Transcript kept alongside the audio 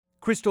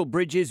Crystal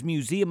Bridges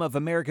Museum of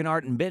American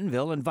Art in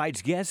Bentonville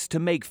invites guests to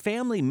make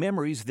family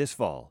memories this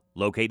fall.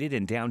 Located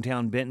in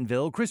downtown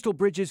Bentonville, Crystal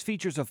Bridges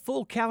features a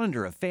full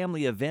calendar of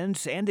family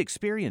events and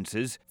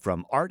experiences,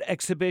 from art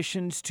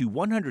exhibitions to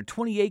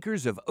 120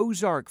 acres of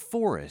Ozark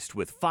forest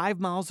with 5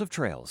 miles of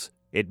trails.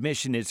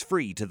 Admission is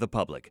free to the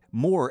public.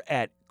 More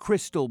at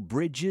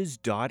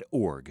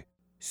crystalbridges.org.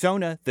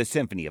 SONA, the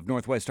Symphony of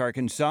Northwest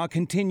Arkansas,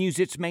 continues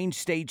its main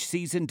stage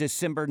season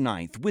December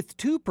 9th with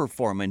 2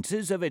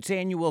 performances of its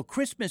annual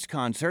Christmas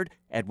concert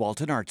at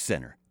Walton Arts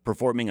Center.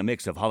 Performing a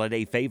mix of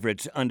holiday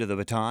favorites under the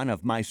baton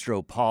of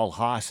Maestro Paul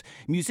Haas,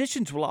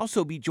 musicians will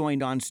also be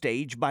joined on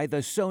stage by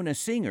the SONA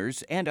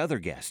singers and other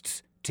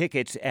guests.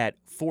 Tickets at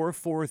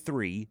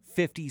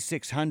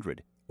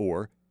 443-5600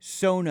 or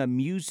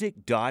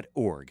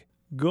sonamusic.org.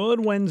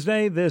 Good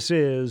Wednesday. This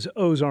is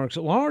Ozarks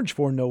at Large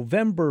for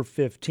November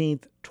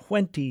 15th,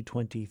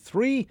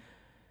 2023.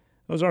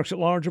 Ozarks at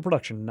Large, a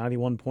production,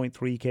 91.3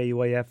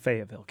 KUAF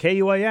Fayetteville.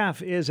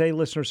 KUAF is a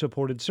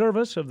listener-supported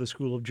service of the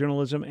School of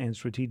Journalism and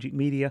Strategic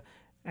Media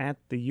at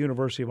the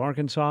University of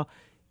Arkansas.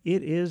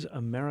 It is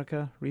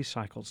America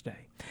Recycles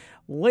Day.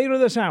 Later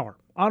this hour,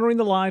 honoring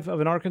the life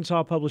of an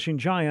Arkansas publishing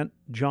giant,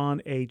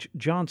 John H.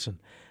 Johnson,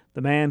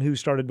 the man who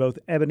started both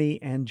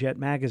Ebony and Jet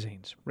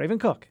magazines. Raven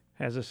Cook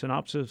has a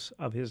synopsis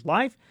of his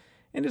life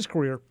and his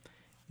career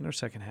in our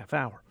second half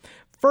hour.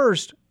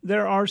 First,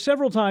 there are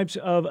several types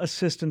of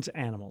assistance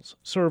animals: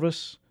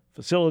 service,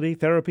 facility,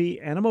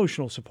 therapy, and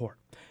emotional support.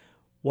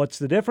 What's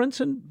the difference,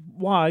 and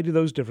why do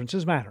those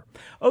differences matter?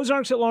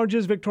 Ozarks at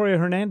Large's Victoria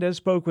Hernandez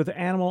spoke with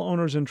animal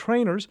owners and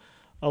trainers,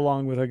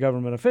 along with a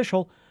government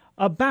official,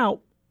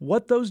 about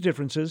what those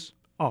differences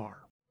are.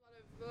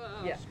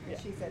 Yeah.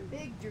 She said,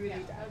 big droody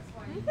dog.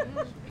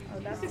 Oh,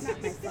 that's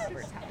not my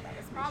favorite towel. That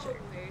was my shirt.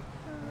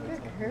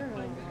 Good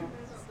girl.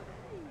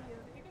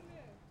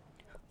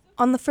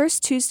 On the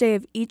first Tuesday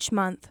of each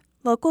month,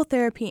 local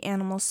therapy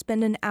animals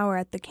spend an hour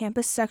at the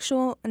Campus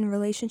Sexual and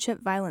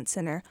Relationship Violence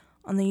Center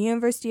on the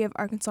University of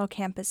Arkansas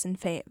campus in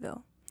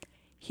Fayetteville.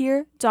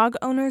 Here, dog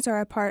owners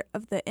are a part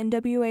of the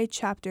NWA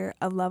chapter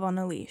of Love on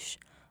a Leash,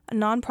 a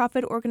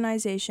nonprofit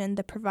organization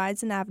that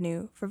provides an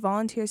avenue for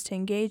volunteers to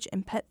engage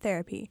in pet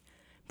therapy,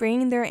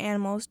 bringing their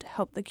animals to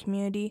help the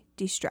community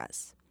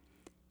de-stress.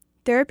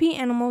 Therapy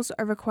animals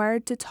are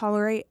required to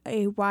tolerate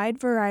a wide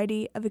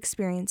variety of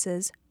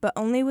experiences, but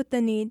only with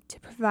the need to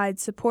provide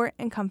support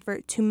and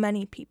comfort to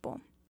many people.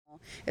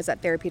 Is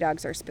that therapy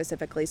dogs are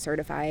specifically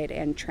certified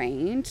and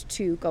trained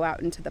to go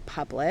out into the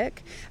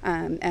public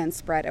and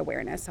spread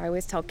awareness. I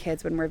always tell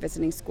kids when we're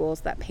visiting schools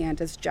that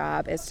Panda's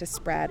job is to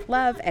spread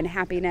love and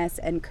happiness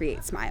and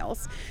create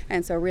smiles.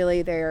 And so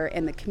really they're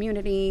in the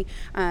community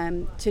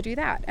to do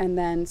that. And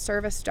then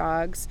service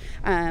dogs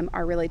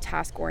are really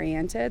task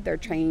oriented. They're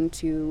trained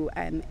to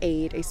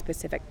aid a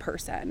specific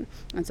person.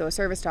 And so a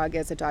service dog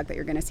is a dog that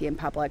you're going to see in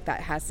public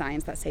that has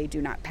signs that say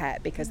do not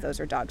pet, because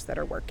those are dogs that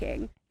are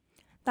working.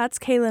 That's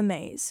Kayla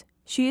Mays.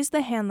 She is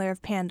the handler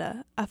of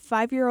Panda, a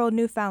 5-year-old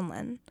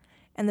Newfoundland,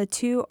 and the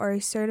two are a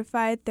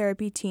certified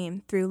therapy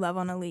team through Love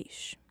on a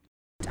Leash.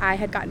 I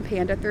had gotten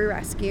Panda through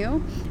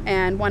rescue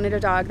and wanted a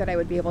dog that I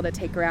would be able to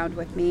take around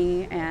with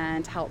me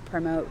and help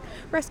promote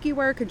rescue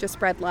work and just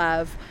spread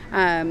love.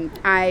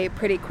 I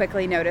pretty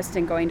quickly noticed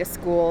in going to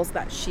schools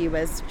that she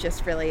was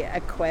just really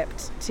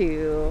equipped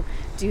to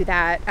do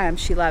that.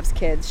 She loves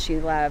kids, she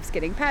loves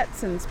getting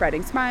pets and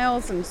spreading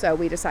smiles, and so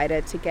we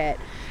decided to get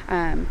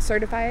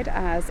certified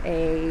as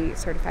a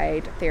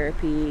certified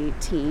therapy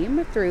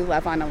team through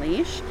Love on a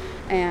Leash,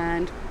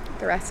 and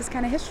the rest is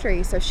kind of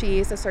history. So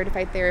she's a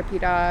certified therapy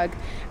dog.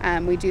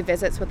 We do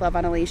visits with Love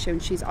on a Leash, and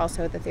she's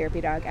also the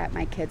therapy dog at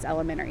my kids'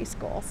 elementary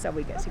school. So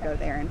we get to go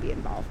there and be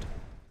involved.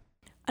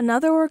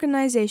 Another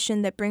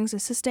organization that brings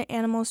assistant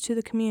animals to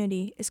the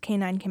community is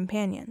Canine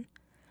Companion.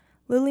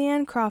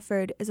 Lillian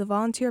Crawford is a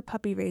volunteer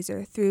puppy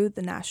raiser through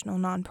the national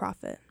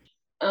nonprofit.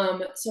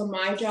 So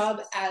my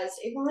job as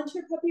a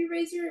volunteer puppy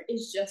raiser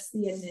is just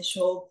the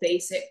initial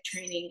basic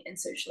training and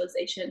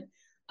socialization.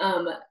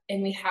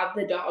 And we have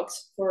the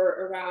dogs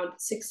for around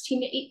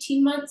 16 to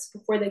 18 months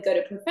before they go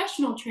to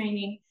professional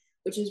training,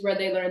 which is where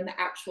they learn the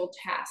actual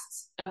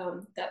tasks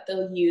that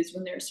they'll use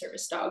when they're a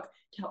service dog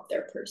to help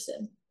their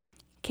person.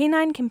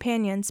 Canine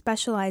Companion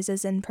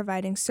specializes in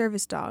providing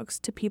service dogs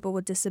to people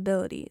with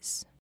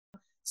disabilities.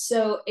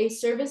 So a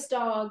service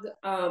dog,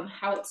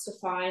 how it's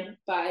defined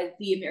by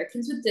the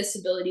Americans with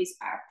Disabilities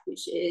Act,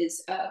 which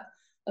is a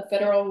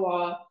federal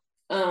law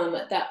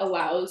that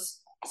allows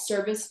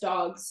service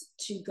dogs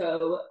to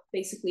go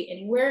basically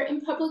anywhere in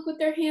public with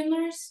their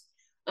handlers,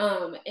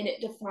 and it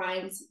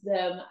defines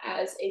them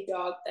as a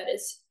dog that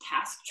is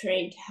task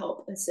trained to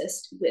help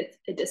assist with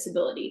a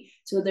disability.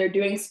 So they're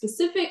doing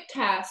specific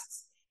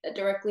tasks that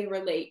directly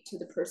relate to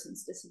the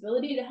person's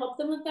disability to help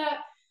them with that.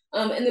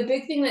 And the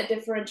big thing that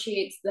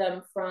differentiates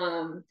them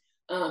from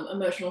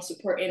emotional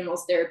support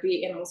animals,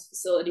 therapy animals,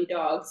 facility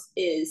dogs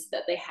is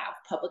that they have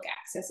public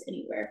access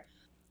anywhere.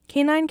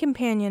 Canine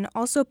Companion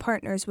also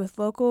partners with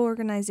local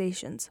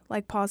organizations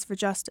like Paws for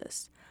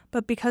Justice.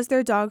 But because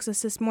their dogs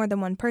assist more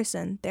than one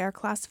person, they are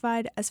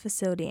classified as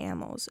facility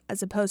animals,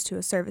 as opposed to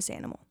a service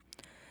animal.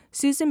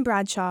 Susan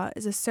Bradshaw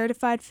is a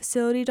certified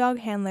facility dog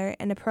handler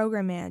and a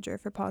program manager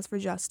for Paws for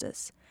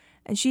Justice,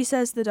 and she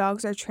says the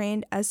dogs are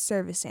trained as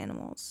service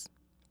animals.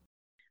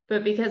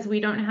 But because we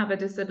don't have a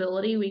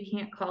disability, we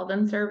can't call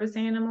them service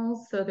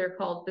animals, so they're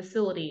called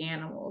facility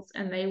animals,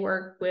 and they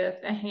work with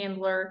a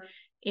handler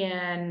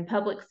in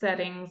public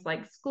settings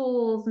like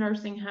schools,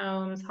 nursing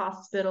homes,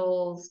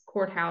 hospitals,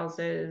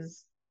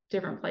 courthouses,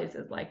 different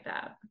places like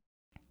that.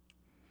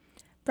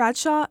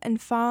 Bradshaw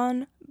and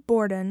Fawn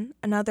Borden,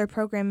 another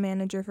program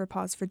manager for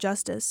Paws for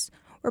Justice,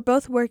 were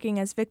both working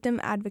as victim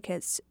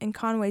advocates in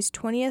Conway's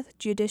 20th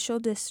Judicial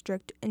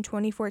District in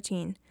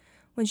 2014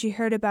 when she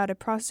heard about a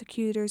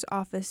prosecutor's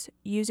office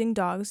using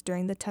dogs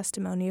during the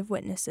testimony of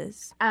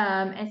witnesses.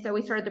 And so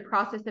we started the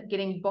process of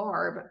getting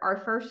Barb,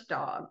 our first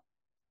dog.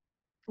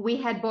 We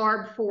had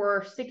Barb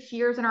for 6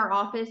 years in our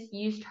office,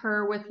 used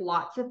her with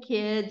lots of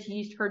kids,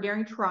 used her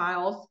during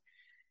trials.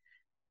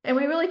 And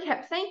we really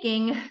kept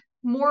thinking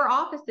more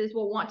offices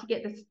will want to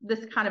get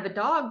this kind of a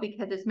dog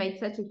because it's made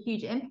such a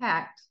huge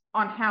impact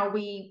on how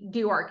we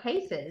do our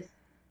cases.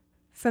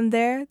 From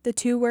there, the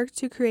two worked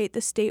to create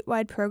the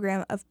statewide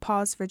program of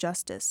Paws for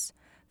Justice,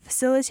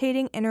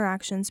 facilitating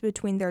interactions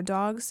between their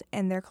dogs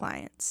and their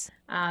clients.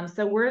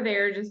 So we're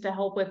there just to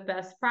help with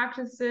best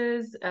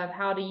practices of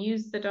how to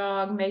use the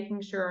dog,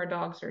 making sure our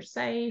dogs are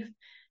safe.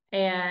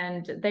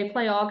 And they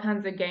play all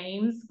kinds of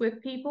games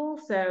with people.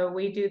 So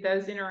we do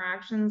those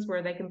interactions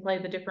where they can play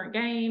the different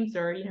games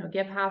or,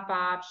 give high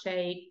five,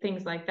 shake,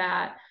 things like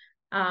that.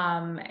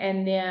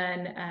 And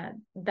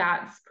then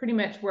that's pretty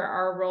much where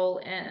our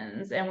role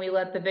ends. And we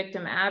let the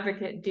victim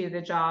advocate do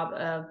the job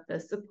of the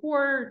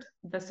support,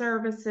 the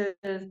services,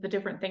 the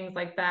different things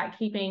like that,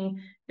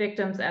 keeping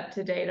victims up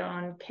to date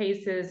on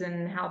cases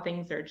and how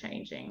things are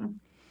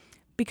changing.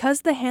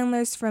 Because the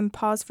handlers from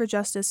Paws for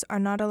Justice are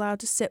not allowed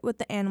to sit with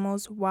the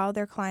animals while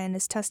their client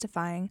is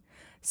testifying,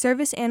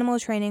 service animal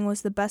training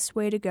was the best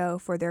way to go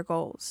for their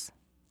goals.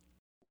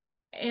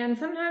 And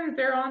sometimes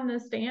they're on the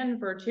stand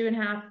for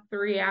 2.5,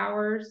 3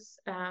 hours,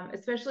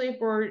 especially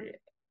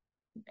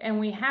if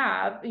we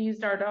have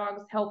used our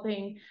dogs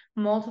helping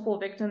multiple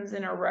victims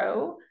in a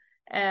row.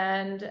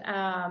 And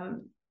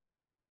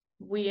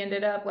we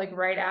ended up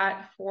right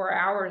at 4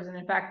 hours. And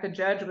in fact, the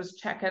judge was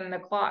checking the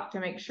clock to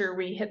make sure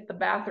we hit the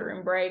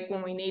bathroom break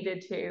when we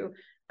needed to.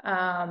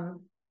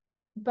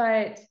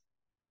 But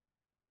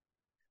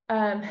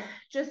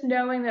just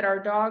knowing that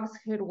our dogs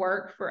could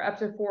work for up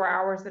to 4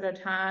 hours at a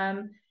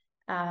time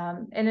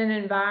in an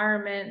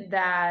environment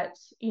that,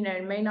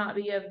 may not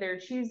be of their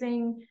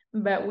choosing,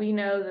 but we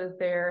know that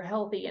they're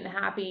healthy and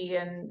happy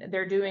and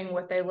they're doing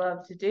what they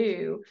love to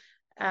do.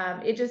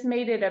 It just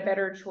made it a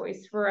better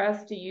choice for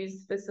us to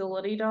use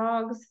facility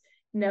dogs,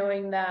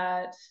 knowing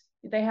that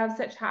they have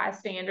such high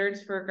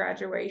standards for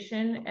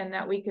graduation and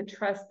that we could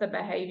trust the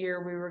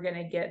behavior we were going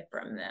to get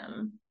from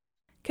them.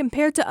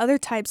 Compared to other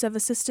types of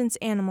assistance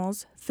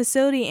animals,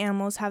 facility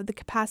animals have the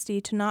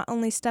capacity to not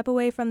only step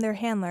away from their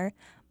handler,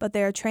 but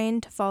they are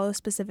trained to follow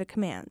specific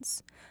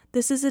commands.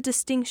 This is a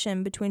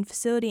distinction between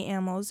facility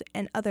animals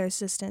and other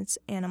assistance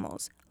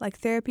animals, like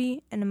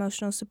therapy and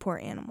emotional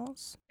support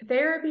animals.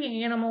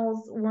 Therapy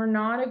animals were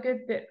not a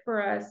good fit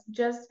for us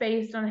just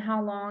based on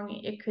how long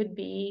it could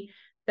be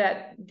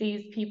that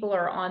these people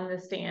are on the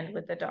stand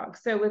with the dog.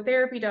 So with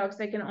therapy dogs,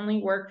 they can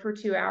only work for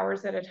 2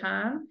 hours at a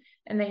time,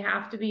 and they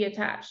have to be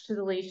attached to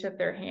the leash of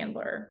their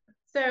handler.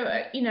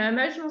 So,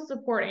 emotional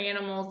support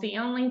animals, the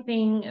only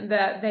thing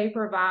that they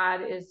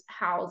provide is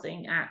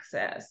housing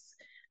access.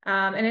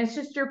 And it's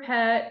just your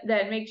pet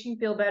that makes you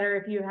feel better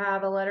if you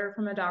have a letter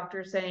from a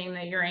doctor saying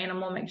that your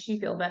animal makes you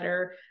feel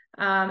better.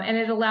 And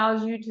it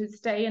allows you to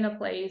stay in a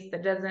place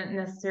that doesn't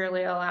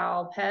necessarily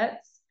allow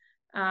pets,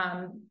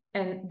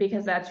 and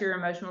because that's your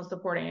emotional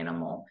support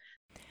animal.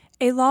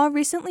 A law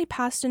recently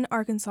passed in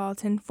Arkansas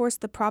to enforce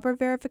the proper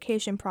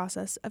verification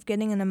process of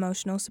getting an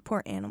emotional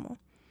support animal.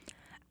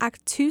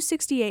 Act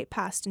 268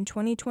 passed in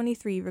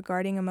 2023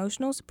 regarding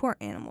emotional support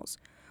animals,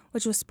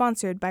 which was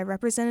sponsored by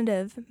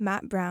Representative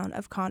Matt Brown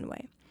of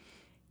Conway.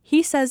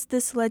 He says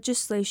this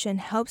legislation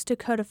helps to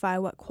codify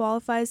what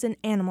qualifies an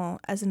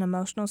animal as an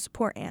emotional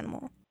support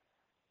animal.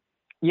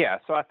 Yeah,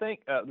 so I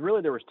think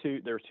really there was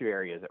two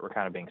areas that were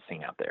kind of being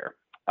seen out there.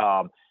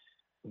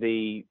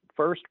 The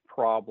first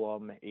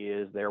problem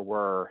is there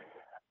were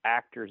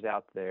actors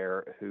out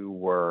there who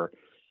were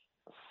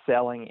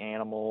selling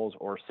animals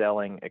or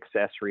selling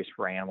accessories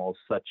for animals,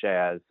 such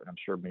as, I'm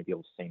sure many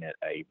people have seen it,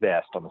 a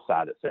vest on the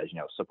side that says,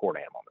 support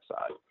animal on the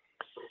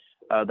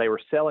side. They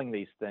were selling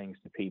these things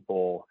to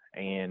people,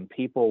 and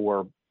people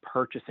were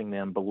purchasing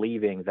them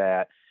believing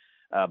that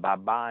by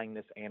buying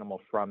this animal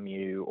from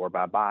you or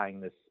by buying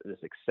this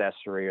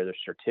accessory or this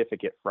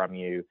certificate from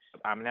you,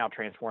 I'm now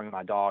transforming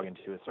my dog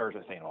into a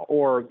service animal.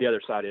 Or the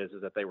other side is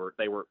that they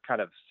were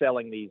kind of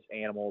selling these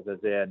animals as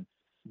in,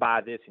 buy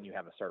this and you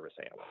have a service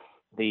animal.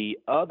 The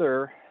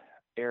other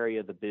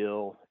area of the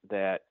bill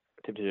that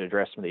attempted to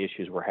address some of the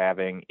issues we're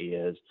having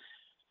is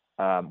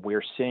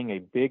we're seeing a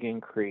big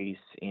increase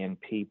in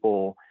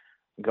people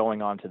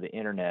going onto the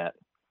internet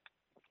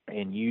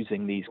and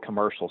using these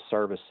commercial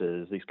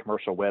services, these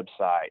commercial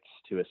websites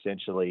to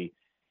essentially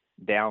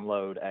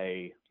download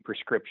a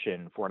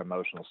prescription for an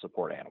emotional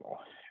support animal.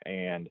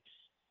 And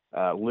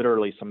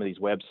literally some of these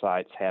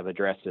websites have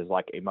addresses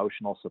like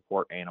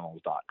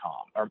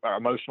emotionalsupportanimals.com or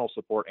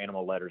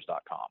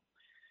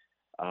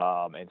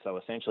emotionalsupportanimalletters.com. And so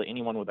essentially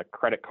anyone with a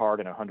credit card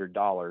and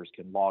 $100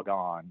 can log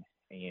on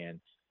and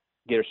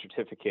get a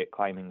certificate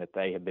claiming that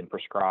they have been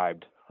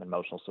prescribed an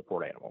emotional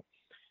support animal.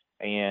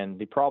 And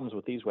the problems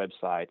with these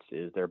websites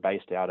is they're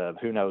based out of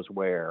who knows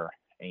where,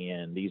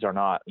 and these are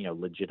not,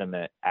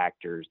 legitimate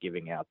actors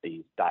giving out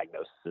these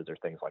diagnoses or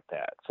things like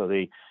that. So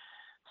the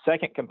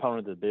second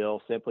component of the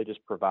bill simply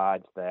just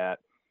provides that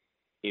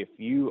if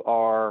you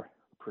are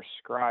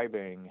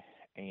prescribing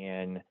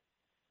an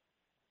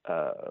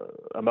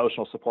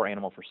emotional support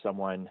animal for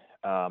someone,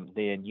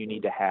 then you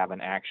need to have an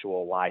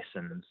actual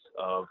license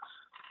of,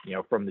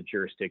 from the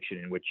jurisdiction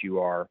in which you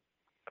are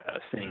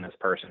seeing this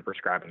person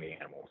prescribing the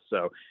animal.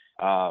 So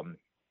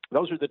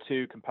those are the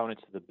two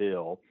components of the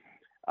bill.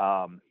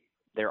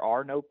 There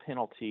are no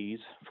penalties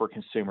for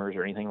consumers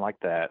or anything like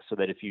that, so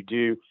that if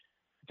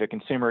a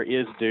consumer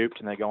is duped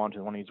and they go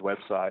onto one of these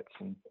websites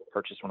and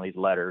purchase one of these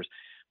letters,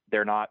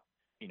 they're not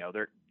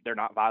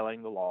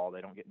violating the law.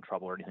 They don't get in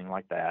trouble or anything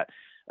like that.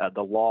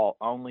 The law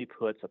only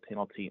puts a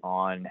penalty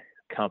on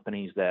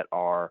companies that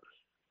are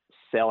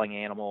selling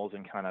animals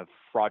and kind of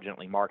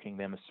fraudulently marking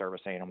them as service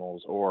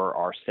animals, or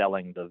are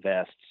selling the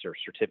vests or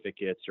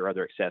certificates or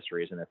other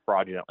accessories and then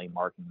fraudulently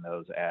marking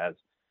those as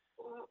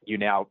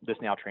this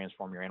now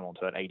transform your animal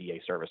into an ADA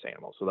service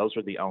animal. So those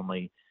are the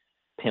only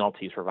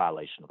penalties for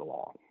violation of the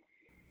law.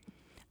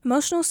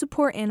 Emotional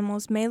support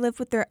animals may live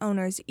with their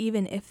owners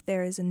even if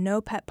there is a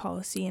no pet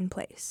policy in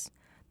place.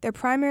 Their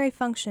primary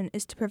function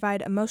is to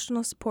provide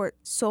emotional support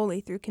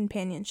solely through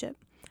companionship.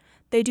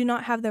 They do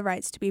not have the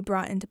rights to be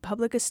brought into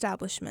public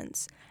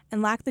establishments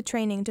and lack the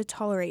training to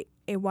tolerate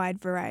a wide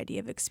variety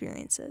of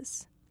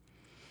experiences.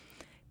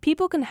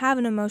 People can have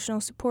an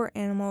emotional support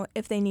animal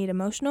if they need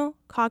emotional,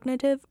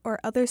 cognitive, or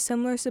other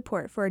similar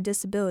support for a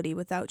disability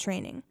without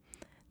training.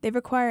 They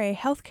require a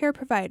healthcare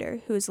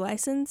provider who is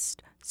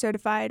licensed,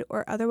 certified,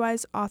 or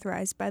otherwise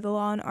authorized by the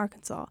law in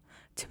Arkansas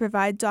to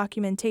provide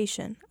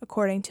documentation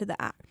according to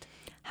the Act.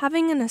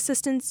 Having an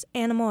assistance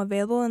animal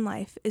available in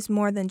life is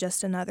more than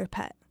just another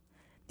pet.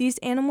 These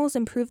animals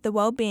improve the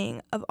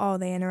well-being of all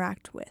they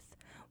interact with,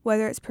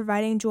 whether it's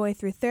providing joy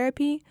through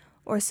therapy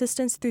or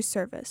assistance through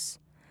service.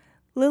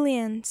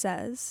 Lillian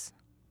says,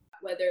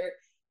 whether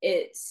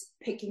it's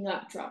picking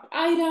up dropped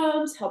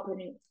items,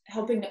 helping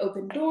to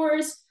open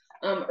doors,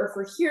 or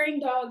for hearing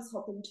dogs,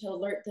 helping to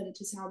alert them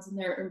to sounds in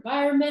their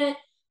environment.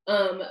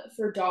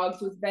 For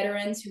dogs with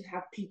veterans who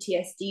have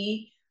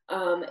PTSD,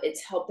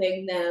 it's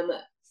helping them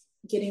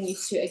getting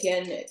used to,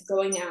 again,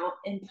 going out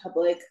in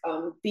public,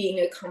 being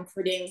a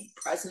comforting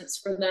presence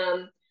for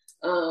them,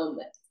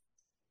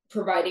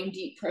 providing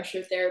deep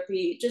pressure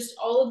therapy. Just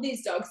all of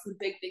these dogs, the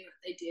big thing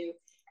that they do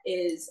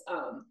is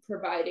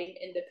providing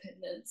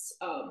independence,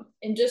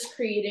 and just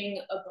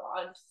creating a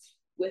bond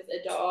with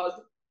a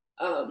dog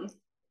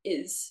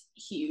is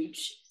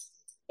huge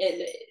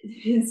and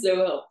is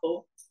so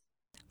helpful.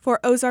 For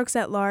Ozarks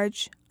at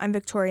Large, I'm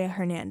Victoria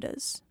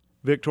Hernandez.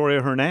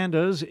 Victoria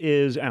Hernandez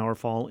is our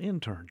fall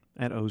intern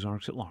at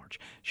Ozarks at Large.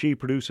 She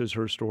produces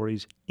her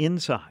stories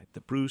inside the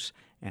Bruce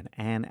and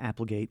Ann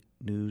Applegate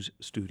News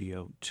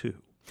Studio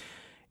 2.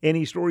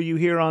 Any story you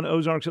hear on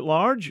Ozarks at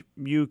Large,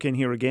 you can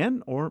hear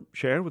again or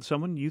share with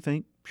someone you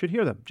think should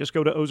hear them. Just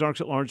go to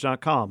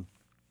ozarksatlarge.com.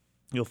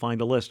 You'll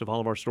find a list of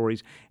all of our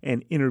stories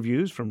and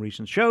interviews from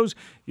recent shows.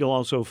 You'll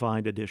also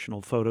find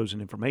additional photos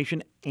and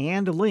information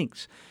and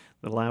links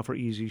that allow for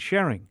easy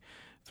sharing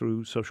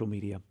through social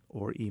media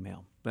or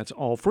email. That's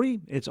all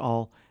free. It's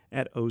all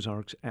at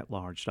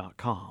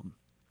ozarksatlarge.com.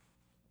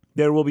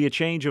 There will be a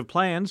change of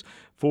plans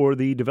for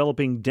the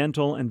developing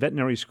dental and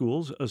veterinary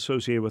schools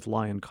associated with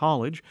Lyon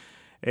College.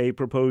 A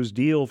proposed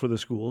deal for the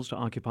schools to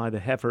occupy the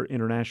Heifer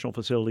International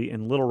Facility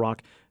in Little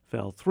Rock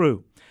fell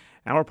through.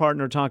 Our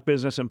partner, Talk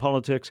Business and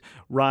Politics,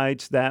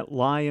 writes that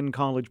Lyon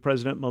College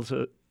President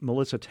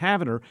Melissa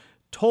Tavener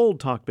told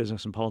Talk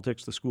Business and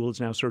Politics the school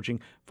is now searching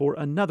for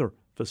another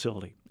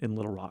facility in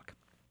Little Rock.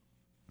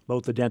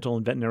 Both the dental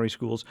and veterinary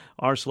schools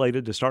are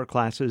slated to start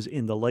classes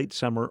in the late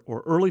summer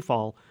or early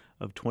fall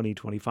of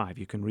 2025.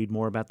 You can read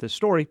more about this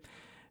story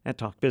at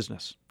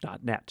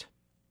talkbusiness.net.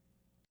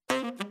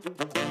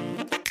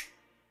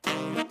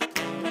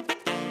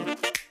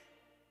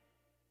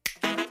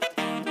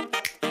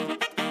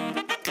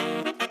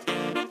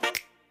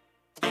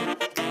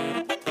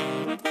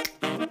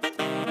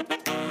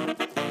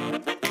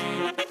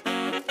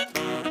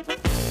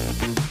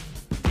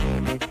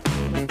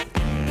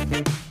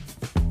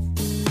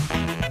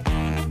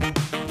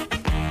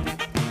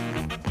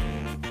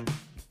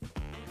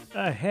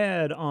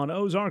 Ahead on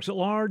Ozarks at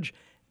Large,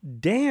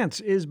 dance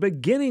is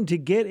beginning to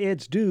get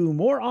its due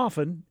more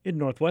often in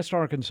Northwest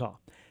Arkansas.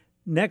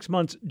 Next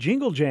month's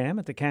Jingle Jam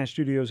at the Cash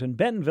Studios in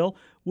Bentonville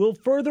will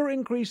further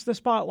increase the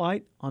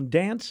spotlight on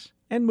dance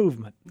and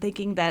movement.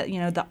 Thinking that,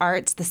 the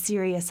arts, the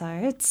serious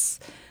arts,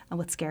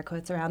 with scare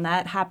quotes around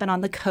that, happen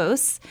on the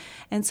coast.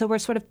 And so we're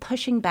sort of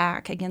pushing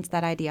back against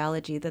that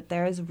ideology that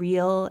there is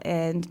real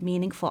and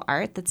meaningful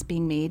art that's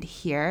being made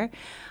here.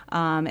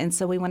 And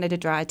so we wanted to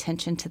draw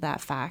attention to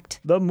that fact.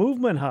 The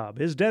Movement Hub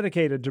is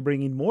dedicated to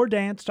bringing more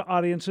dance to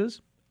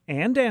audiences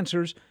and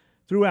dancers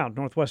throughout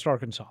Northwest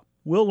Arkansas.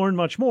 We'll learn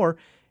much more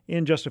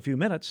in just a few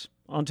minutes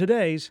on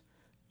today's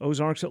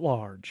Ozarks at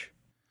Large.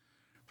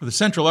 For the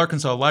Central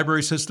Arkansas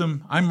Library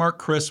System, I'm Mark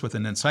Criss with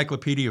an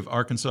Encyclopedia of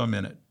Arkansas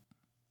Minute.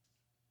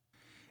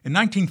 In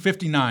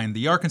 1959,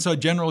 the Arkansas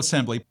General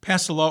Assembly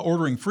passed a law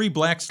ordering free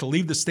blacks to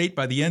leave the state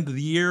by the end of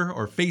the year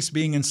or face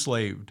being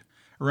enslaved.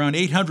 Around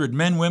 800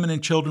 men, women,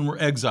 and children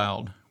were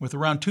exiled, with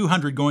around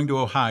 200 going to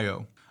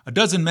Ohio. A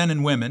dozen men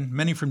and women,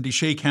 many from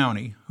Deshay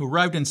County, who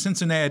arrived in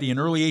Cincinnati in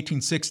early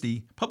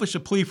 1860, published a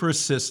plea for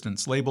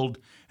assistance labeled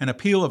An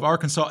Appeal of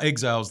Arkansas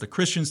Exiles to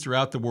Christians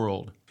Throughout the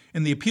World.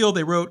 In the appeal,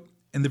 they wrote,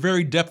 "In the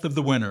very depth of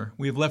the winter,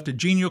 we have left a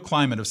genial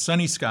climate of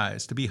sunny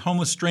skies to be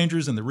homeless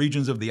strangers in the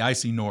regions of the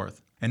icy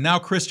north. And now,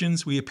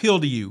 Christians, we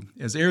appeal to you,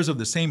 as heirs of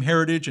the same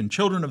heritage and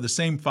children of the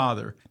same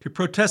Father, to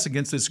protest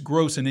against this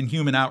gross and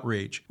inhuman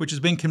outrage, which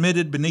has been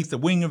committed beneath the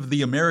wing of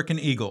the American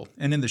eagle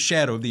and in the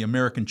shadow of the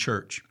American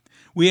church.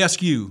 We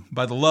ask you,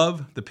 by the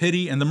love, the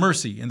pity, and the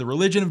mercy in the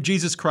religion of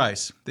Jesus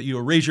Christ, that you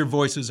will raise your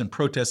voices and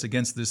protest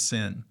against this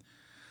sin."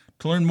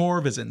 To learn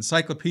more, visit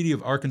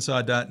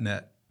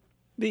encyclopediaofarkansas.net.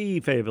 The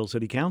Fayetteville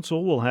City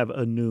Council will have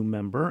a new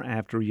member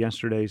after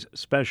yesterday's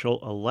special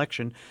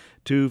election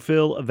to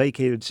fill a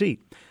vacated seat.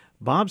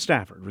 Bob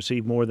Stafford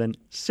received more than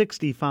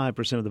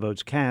 65% of the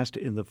votes cast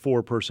in the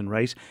four-person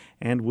race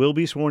and will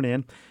be sworn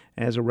in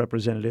as a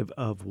representative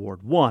of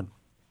Ward 1.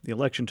 The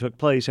election took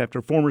place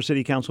after former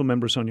City Council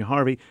member Sonia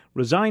Harvey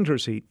resigned her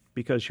seat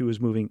because she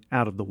was moving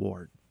out of the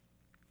ward.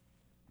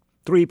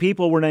 3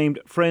 people were named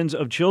Friends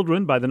of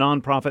Children by the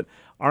nonprofit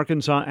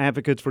Arkansas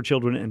Advocates for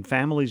Children and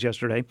Families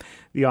yesterday.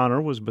 The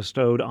honor was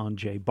bestowed on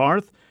Jay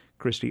Barth,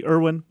 Christy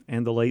Irwin,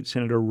 and the late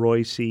Senator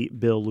Roy C.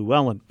 Bill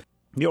Llewellyn.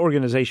 The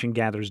organization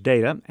gathers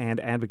data and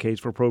advocates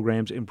for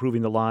programs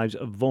improving the lives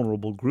of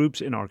vulnerable groups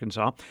in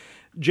Arkansas.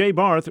 Jay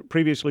Barth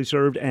previously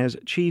served as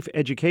Chief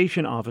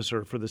Education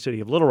Officer for the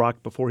city of Little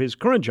Rock before his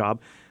current job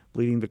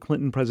leading the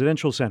Clinton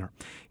Presidential Center.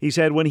 He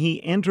said when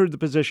he entered the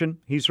position,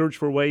 he searched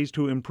for ways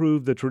to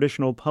improve the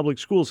traditional public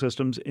school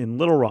systems in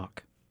Little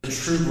Rock.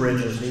 True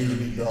bridges need to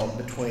be built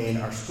between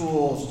our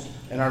schools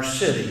and our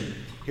city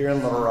here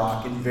in Little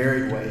Rock in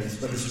varied ways,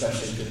 but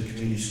especially through the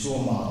community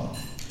school model.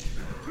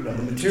 The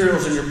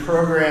materials in your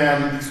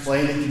program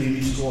explain the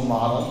community school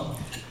model.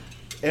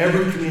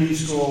 Every community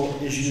school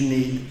is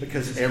unique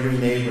because every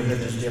neighborhood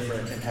is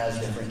different and has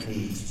different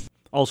needs.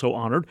 Also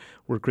honored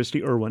were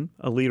Christy Irwin,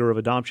 a leader of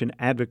adoption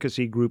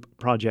advocacy group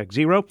Project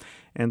Zero,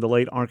 and the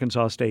late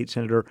Arkansas State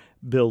Senator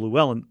Bill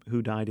Llewellyn,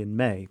 who died in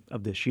May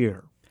of this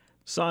year.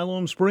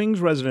 Siloam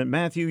Springs resident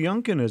Matthew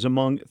Youngkin is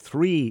among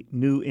 3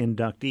 new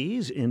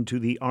inductees into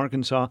the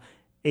Arkansas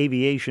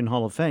Aviation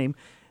Hall of Fame.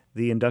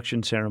 The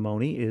induction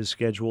ceremony is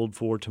scheduled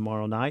for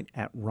tomorrow night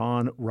at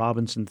Ron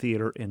Robinson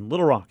Theater in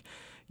Little Rock.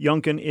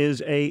 Youngkin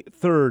is a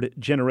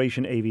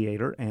third-generation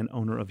aviator and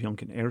owner of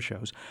Youngkin Air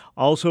Shows.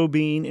 Also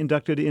being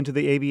inducted into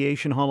the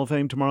Aviation Hall of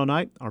Fame tomorrow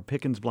night are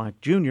Pickens Black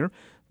Jr.,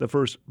 the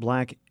first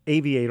black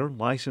aviator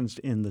licensed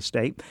in the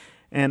state,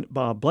 and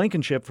Bob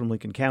Blankenship from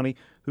Lincoln County,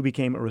 who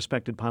became a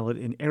respected pilot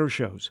in air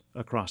shows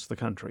across the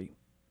country.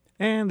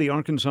 And the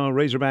Arkansas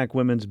Razorback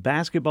women's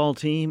basketball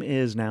team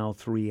is now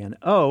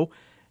 3-0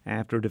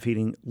 after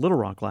defeating Little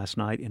Rock last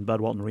night in Bud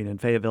Walton Arena in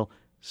Fayetteville,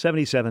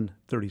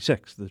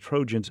 77-36. The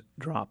Trojans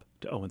drop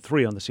to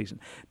 0-3 on the season.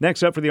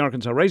 Next up for the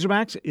Arkansas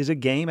Razorbacks is a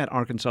game at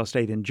Arkansas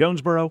State in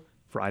Jonesboro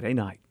Friday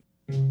night.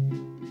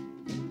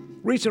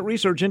 Recent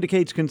research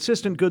indicates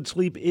consistent good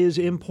sleep is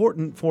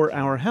important for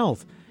our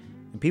health.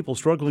 And people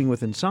struggling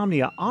with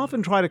insomnia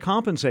often try to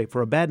compensate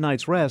for a bad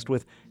night's rest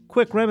with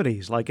quick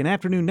remedies like an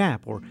afternoon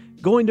nap or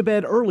going to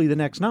bed early the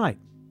next night.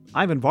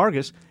 Ivan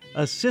Vargas,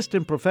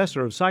 assistant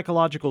professor of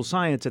psychological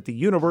science at the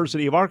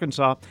University of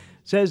Arkansas,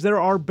 says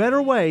there are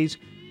better ways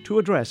to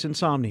address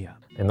insomnia.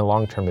 In the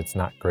long term, it's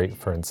not great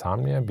for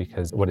insomnia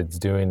because what it's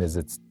doing is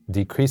it's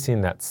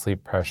decreasing that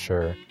sleep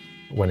pressure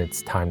when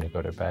it's time to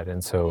go to bed.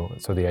 And so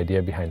the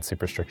idea behind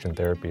sleep restriction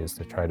therapy is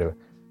to try to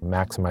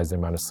maximize the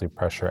amount of sleep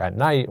pressure at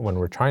night when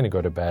we're trying to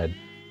go to bed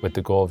with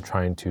the goal of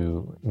trying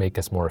to make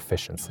us more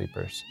efficient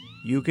sleepers.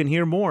 You can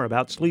hear more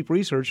about sleep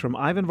research from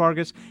Ivan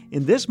Vargas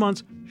in this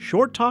month's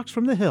Short Talks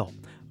from the Hill,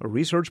 a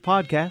research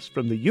podcast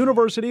from the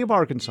University of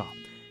Arkansas.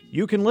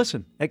 You can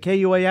listen at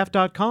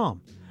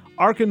KUAF.com,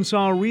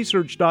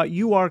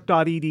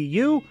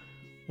 arkansasresearch.uark.edu,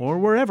 or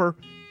wherever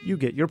you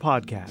get your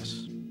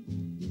podcasts.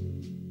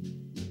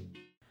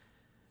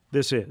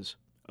 This is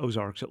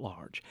Ozarks at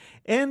Large.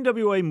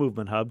 NWA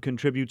Movement Hub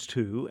contributes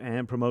to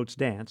and promotes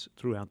dance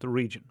throughout the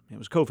region. It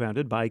was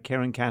co-founded by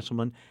Karen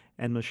Castleman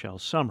and Michelle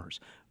Summers.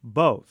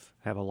 Both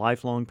have a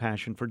lifelong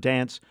passion for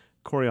dance,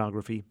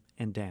 choreography,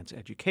 and dance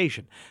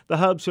education. The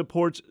hub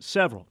supports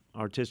several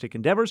artistic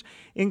endeavors,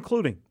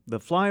 including the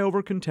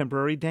Flyover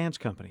Contemporary Dance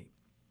Company.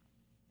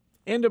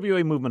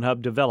 NWA Movement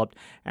Hub developed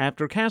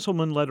after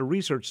Castleman led a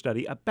research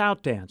study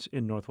about dance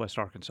in Northwest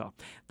Arkansas.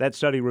 That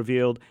study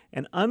revealed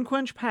an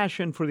unquenched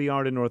passion for the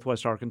art in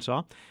Northwest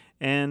Arkansas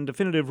and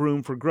definitive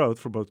room for growth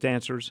for both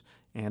dancers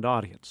and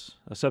audience.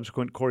 A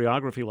subsequent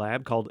choreography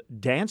lab called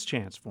Dance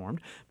Chance formed.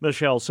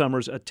 Michelle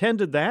Summers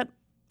attended that,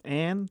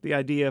 and the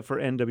idea for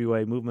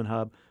NWA Movement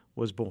Hub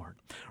was born.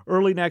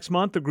 Early next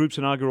month, the group's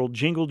inaugural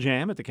Jingle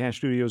Jam at the Cash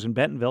Studios in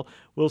Bentonville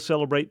will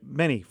celebrate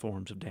many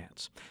forms of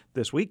dance.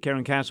 This week,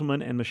 Karen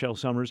Castleman and Michelle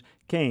Summers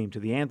came to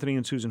the Anthony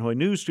and Susan Hoy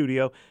News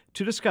Studio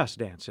to discuss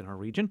dance in our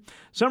region.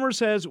 Summers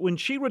says when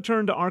she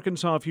returned to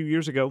Arkansas a few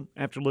years ago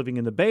after living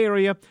in the Bay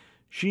Area,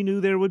 she knew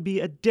there would be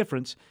a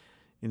difference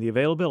in the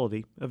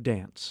availability of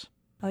dance.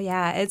 Oh,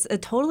 yeah. It's a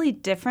totally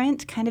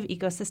different kind of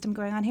ecosystem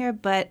going on here,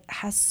 but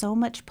has so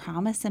much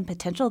promise and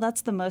potential.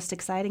 That's the most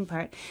exciting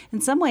part. In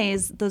some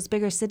ways, those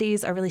bigger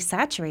cities are really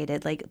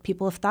saturated. Like,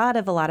 people have thought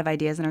of a lot of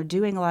ideas and are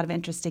doing a lot of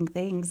interesting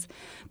things.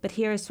 But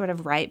here is sort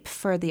of ripe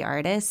for the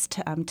artist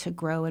to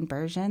grow and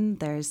burgeon.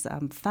 There's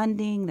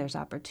funding, there's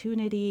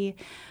opportunity.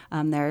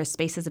 There are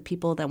spaces of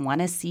people that want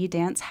to see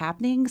dance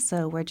happening.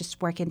 So we're just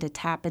working to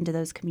tap into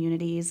those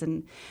communities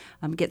and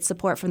get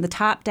support from the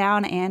top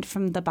down and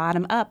from the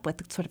bottom up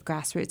with sort of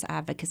grassroots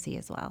advocacy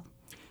as well.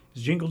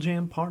 Is Jingle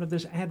Jam part of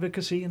this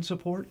advocacy and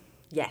support?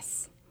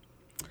 Yes.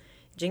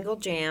 Jingle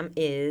Jam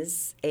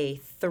is a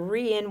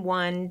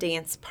 3-in-1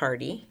 dance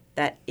party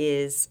that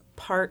is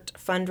part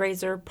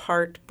fundraiser,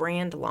 part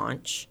brand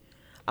launch.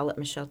 I'll let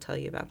Michelle tell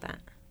you about that.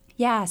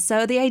 Yeah,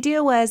 so the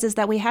idea is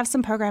that we have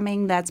some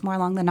programming that's more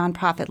along the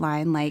nonprofit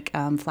line, like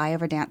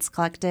Flyover Dance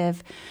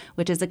Collective,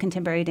 which is a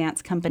contemporary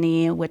dance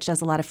company which does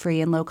a lot of free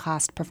and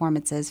low-cost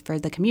performances for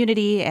the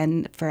community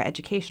and for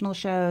educational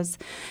shows.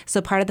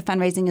 So part of the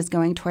fundraising is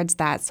going towards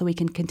that so we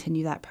can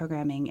continue that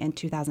programming in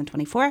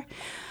 2024.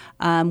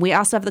 We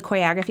also have the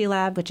Choreography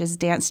Lab, which is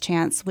Dance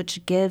Chance,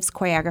 which gives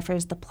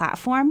choreographers the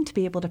platform to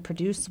be able to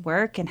produce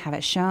work and have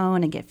it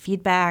shown and get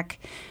feedback.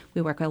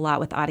 We work a lot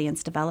with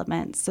audience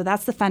development. So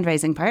that's the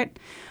fundraising part.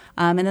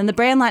 And then the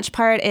brand launch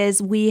part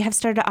is we have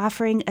started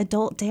offering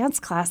adult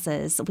dance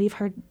classes. We've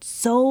heard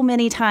so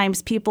many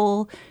times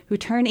people who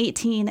turn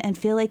 18 and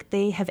feel like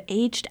they have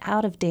aged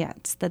out of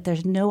dance, that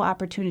there's no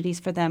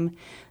opportunities for them.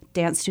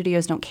 Dance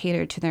studios don't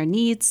cater to their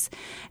needs.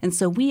 And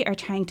so we are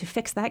trying to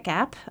fix that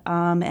gap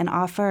and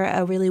offer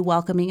a really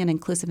welcoming and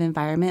inclusive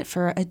environment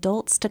for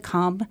adults to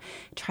come,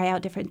 try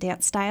out different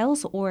dance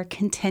styles, or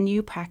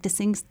continue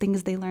practicing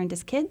things they learned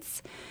as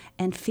kids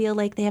and feel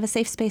like they have a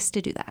safe space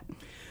to do that.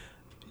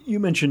 You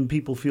mentioned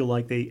people feel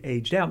like they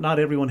aged out. Not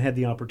everyone had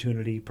the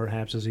opportunity,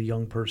 perhaps as a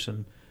young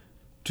person,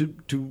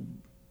 to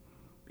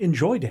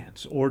enjoy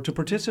dance or to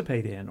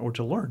participate in or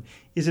to learn.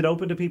 Is it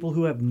open to people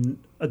who have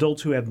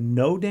adults who have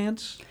no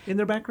dance in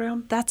their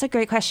background? That's a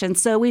great question.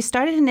 So we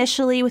started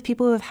initially with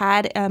people who have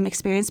had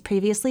experience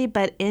previously,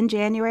 but in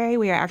January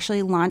we are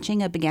actually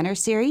launching a beginner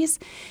series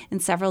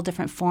in several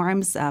different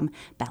forms,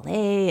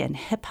 ballet and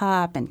hip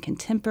hop and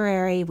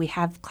contemporary. We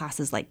have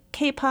classes like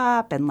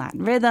K-pop and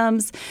Latin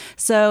rhythms.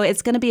 So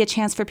it's going to be a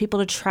chance for people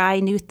to try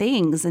new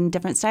things and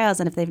different styles.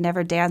 And if they've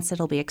never danced,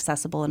 it'll be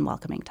accessible and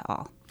welcoming to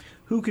all.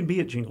 Who can be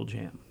at Jingle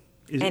Jam?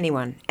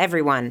 Anyone,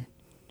 everyone.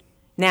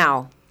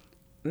 Now,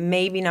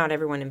 maybe not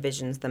everyone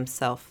envisions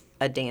themselves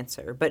a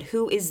dancer, but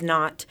who is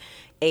not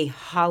a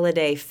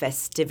holiday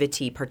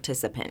festivity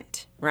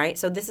participant, right?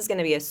 So this is going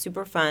to be a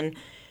super fun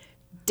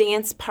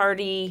dance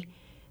party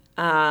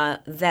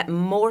that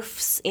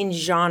morphs in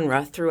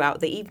genre throughout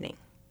the evening.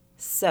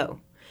 So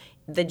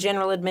the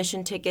general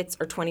admission tickets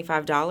are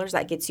 $25.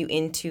 That gets you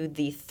into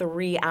the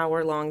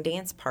 3-hour-long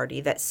dance party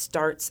that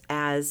starts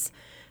as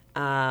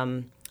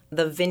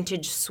the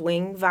vintage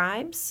swing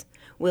vibes.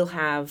 We'll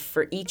have,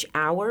 for each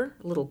hour,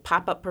 little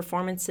pop-up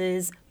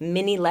performances,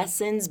 mini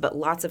lessons, but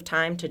lots of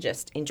time to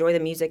just enjoy the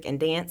music and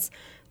dance,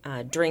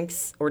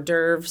 drinks, hors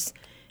d'oeuvres.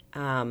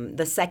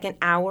 The second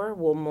hour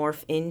will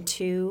morph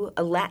into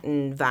a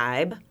Latin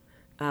vibe.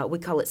 We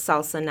call it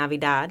Salsa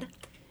Navidad.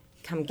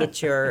 Come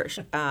get your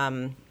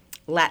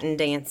Latin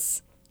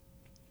dance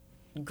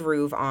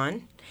groove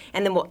on.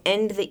 And then we'll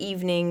end the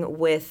evening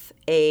with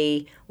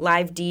a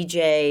live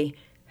DJ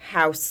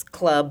house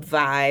club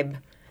vibe,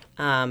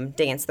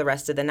 dance the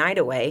rest of the night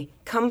away.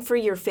 Come for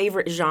your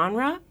favorite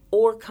genre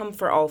or come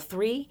for all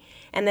three.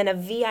 And then a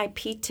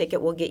VIP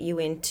ticket will get you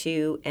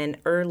into an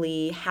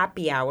early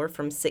happy hour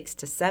from 6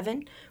 to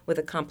 7 with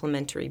a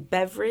complimentary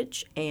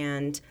beverage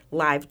and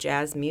live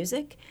jazz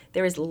music.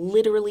 There is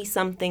literally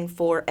something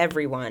for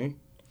everyone.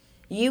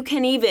 You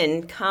can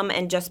even come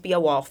and just be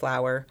a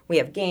wallflower. We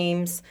have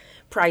games,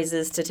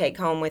 prizes to take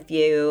home with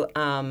you.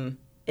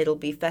 It'll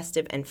be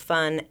festive and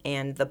fun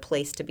and the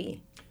place to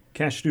be.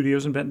 Cash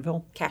Studios in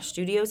Bentonville? Cash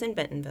Studios in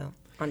Bentonville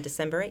on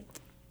December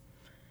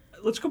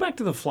 8th. Let's go back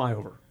to the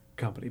Flyover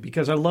Company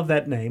because I love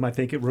that name. I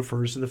think it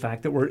refers to the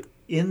fact that we're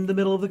in the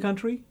middle of the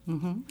country.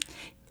 Mm-hmm.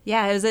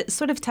 Yeah, it was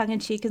sort of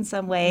tongue-in-cheek in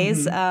some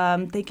ways,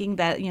 thinking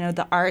that,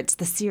 the arts,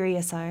 the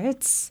serious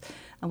arts,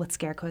 with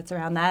scare quotes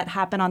around that,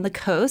 happen on the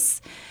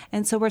coast.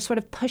 And so we're sort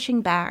of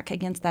pushing back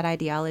against that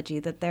ideology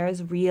that there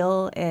is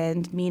real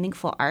and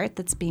meaningful art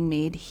that's being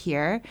made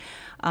here.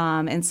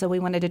 And so we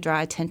wanted to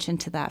draw attention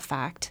to that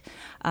fact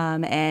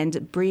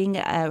and bring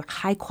a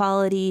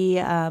high-quality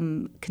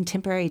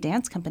contemporary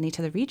dance company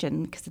to the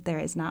region, because there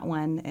is not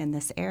one in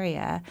this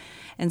area.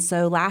 And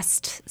so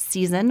last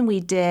season we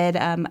did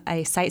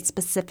a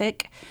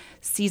site-specific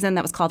season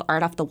that was called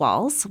Art Off the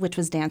Walls, which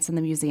was Dance in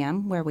the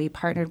Museum, where we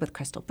partnered with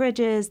Crystal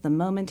Bridges, the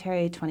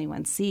Momentary,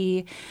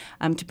 21C,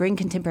 to bring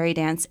contemporary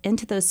dance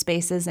into those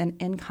spaces and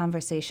in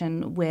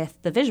conversation with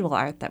the visual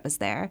art that was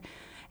there.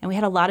 And we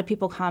had a lot of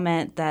people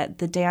comment that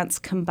the dance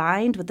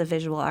combined with the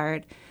visual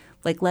art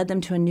led them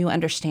to a new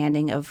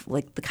understanding of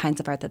the kinds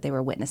of art that they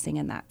were witnessing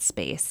in that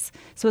space.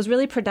 So it was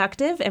really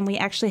productive, and we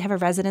actually have a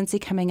residency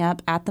coming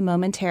up at the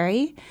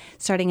Momentary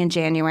starting in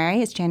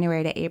January. It's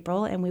January to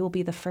April, and we will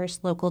be the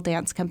first local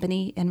dance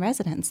company in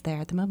residence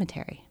there at the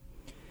Momentary.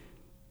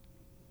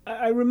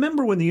 I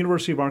remember when the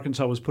University of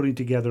Arkansas was putting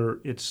together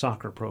its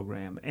soccer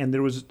program, and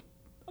there was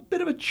a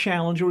bit of a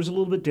challenge. It was a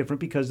little bit different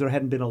because there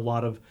hadn't been a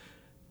lot of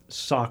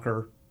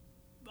soccer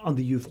on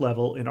the youth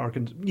level in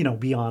Arkansas,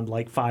 beyond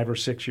 5 or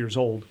 6 years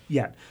old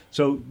yet.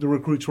 So the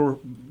recruits were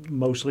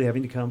mostly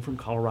having to come from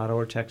Colorado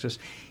or Texas.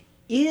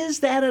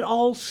 Is that at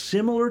all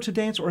similar to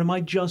dance, or am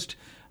I just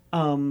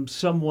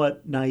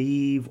somewhat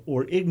naive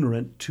or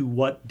ignorant to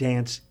what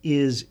dance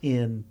is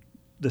in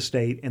the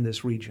state and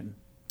this region?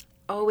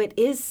 Oh, it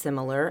is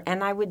similar,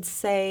 and I would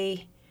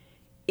say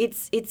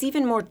it's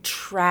even more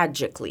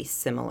tragically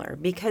similar,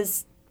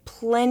 because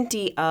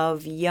plenty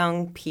of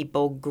young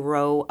people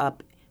grow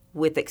up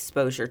with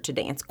exposure to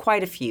dance,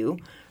 quite a few,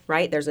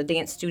 right? There's a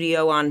dance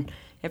studio on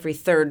every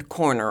third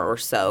corner or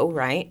so,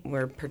 right?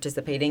 We're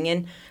participating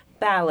in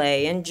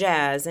ballet and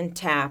jazz and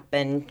tap,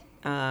 and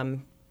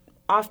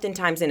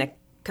oftentimes in a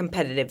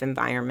competitive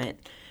environment.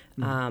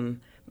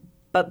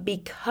 But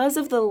because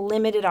of the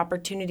limited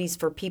opportunities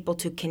for people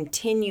to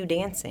continue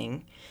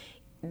dancing,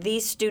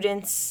 these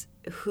students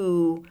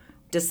who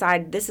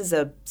decide this is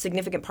a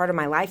significant part of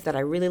my life that I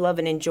really love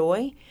and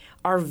enjoy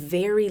are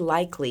very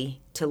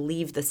likely to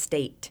leave the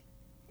state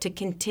to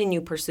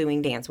continue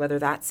pursuing dance, whether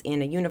that's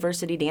in a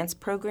university dance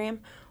program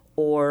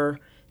or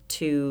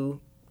to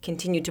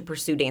continue to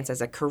pursue dance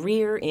as a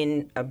career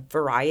in a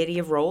variety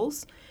of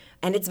roles.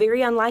 And it's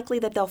very unlikely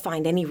that they'll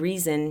find any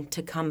reason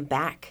to come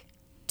back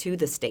to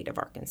the state of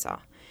Arkansas.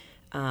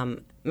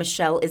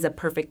 Michelle is a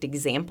perfect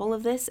example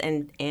of this,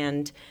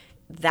 and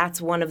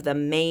that's one of the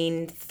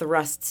main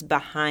thrusts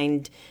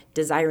behind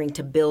desiring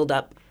to build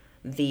up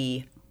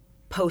the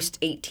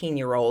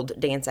post-18-year-old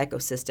dance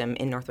ecosystem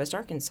in Northwest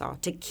Arkansas,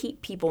 to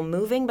keep people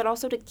moving, but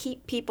also to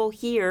keep people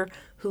here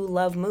who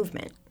love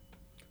movement.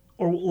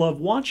 Or love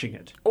watching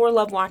it. Or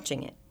love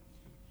watching it.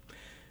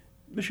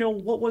 Michelle,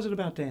 what was it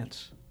about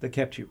dance that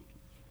kept you?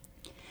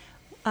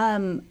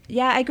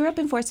 I grew up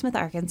in Fort Smith,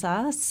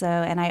 Arkansas,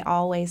 and I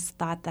always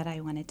thought that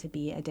I wanted to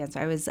be a dancer.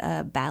 I was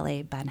a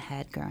ballet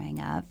bunhead growing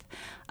up,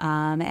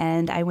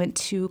 and I went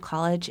to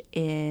college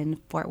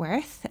in Fort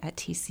Worth at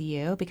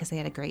TCU because they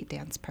had a great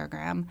dance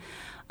program.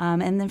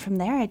 And then from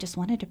there, I just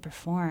wanted to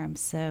perform.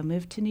 So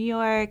moved to New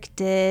York,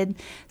 did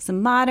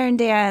some modern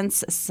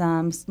dance,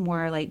 some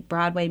more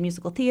Broadway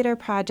musical theater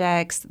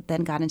projects,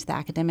 then got into the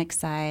academic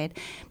side.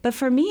 But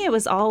for me, it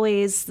was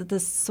always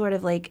this sort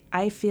of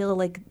I feel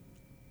like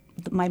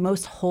my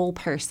most whole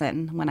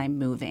person when I'm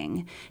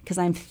moving, because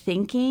I'm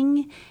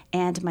thinking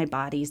and my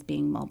body's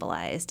being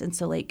mobilized. And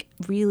so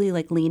really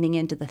leaning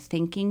into the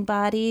thinking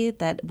body,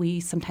 that we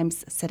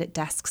sometimes sit at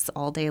desks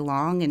all day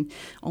long and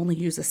only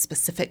use a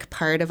specific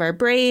part of our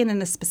brain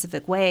in a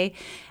specific way.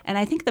 And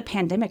I think the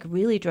pandemic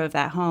really drove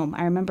that home.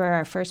 I remember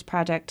our first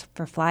project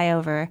for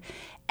Flyover,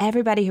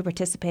 everybody who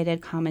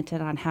participated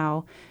commented on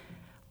how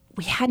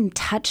we hadn't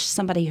touched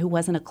somebody who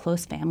wasn't a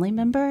close family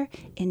member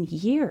in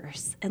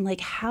years, and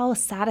how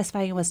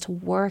satisfying it was to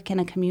work in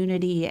a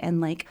community,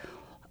 and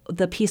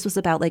the piece was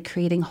about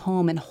creating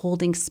home and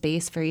holding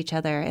space for each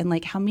other,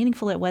 and how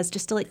meaningful it was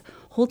just to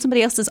hold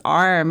somebody else's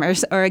arm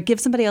or give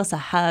somebody else a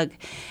hug.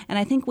 And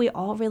I think we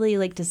all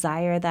really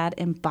desire that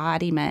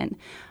embodiment.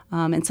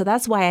 And so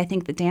that's why I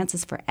think the dance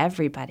is for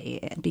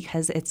everybody,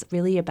 because it's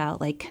really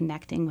about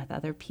connecting with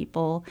other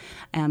people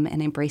and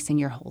embracing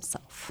your whole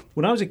self.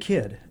 When I was a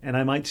kid, and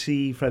I might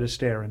see Fred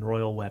Astaire in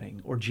Royal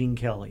Wedding or Gene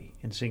Kelly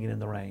in Singing in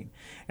the Rain,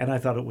 and I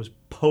thought it was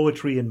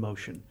poetry in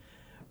motion.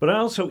 But I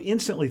also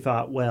instantly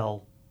thought,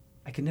 well,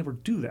 I can never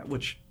do that,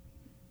 which,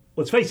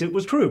 let's face it,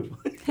 was true.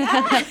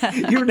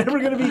 You're never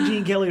going to be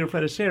Gene Kelly or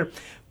Fred Astaire.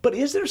 But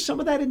is there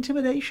some of that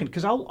intimidation?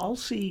 Because I'll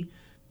see,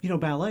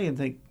 ballet and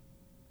think,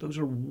 those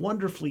are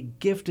wonderfully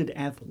gifted,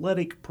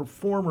 athletic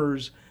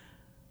performers.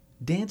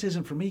 Dance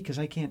isn't for me because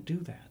I can't do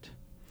that.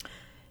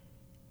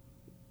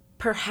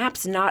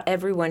 Perhaps not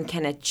everyone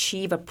can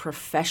achieve a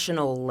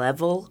professional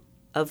level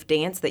of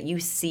dance that you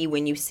see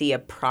when you see a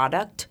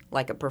product,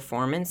 like a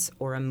performance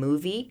or a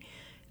movie.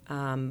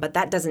 But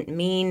that doesn't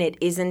mean it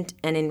isn't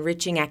an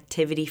enriching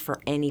activity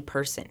for any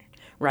person,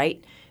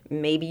 right?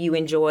 Maybe you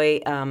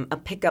enjoy a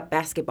pickup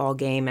basketball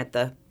game at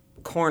the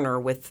corner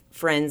with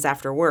friends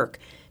after work.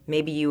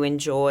 Maybe you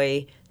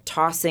enjoy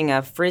tossing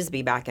a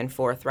Frisbee back and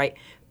forth, right?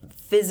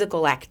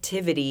 Physical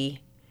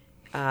activity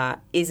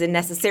is a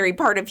necessary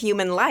part of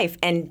human life.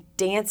 And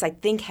dance, I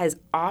think, has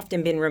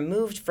often been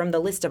removed from the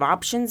list of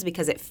options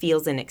because it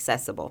feels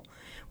inaccessible.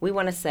 We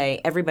want to say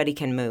everybody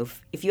can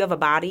move. If you have a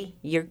body,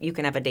 you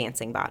can have a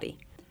dancing body.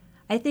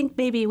 I think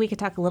maybe we could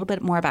talk a little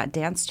bit more about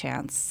Dance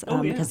Chance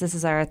because this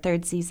is our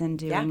third season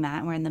doing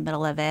that. We're in the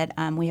middle of it.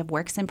 We have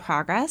works in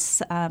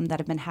progress that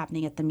have been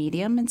happening at the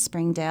Medium in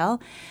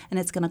Springdale, and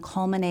it's going to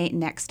culminate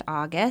next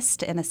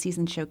August in a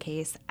season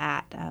showcase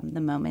at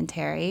the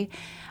Momentary.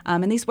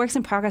 And these works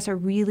in progress are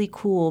really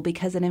cool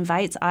because it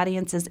invites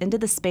audiences into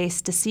the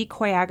space to see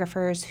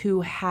choreographers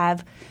who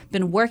have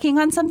been working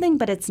on something,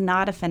 but it's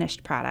not a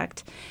finished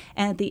product.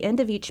 And at the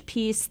end of each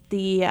piece,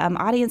 the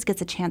audience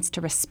gets a chance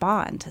to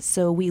respond.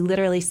 So we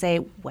literally say,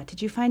 what did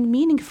you find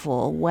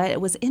meaningful? What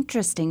was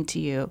interesting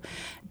to you?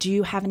 Do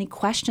you have any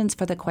questions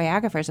for the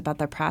choreographers about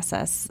their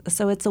process?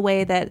 So it's a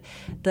way that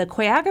the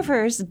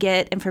choreographers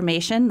get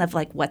information of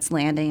like what's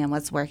landing and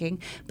what's working,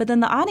 but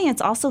then the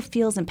audience also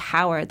feels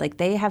empowered, like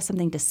they have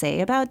something to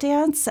say about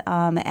dance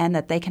and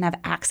that they can have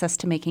access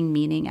to making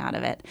meaning out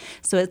of it.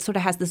 So it sort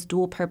of has this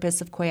dual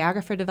purpose of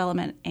choreographer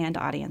development and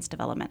audience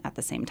development at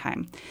the same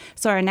time.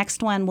 So our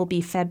next one will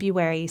be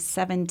February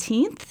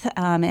 17th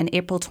and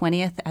April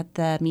 20th at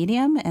the Medium,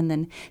 and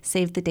then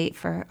save the date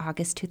for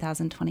August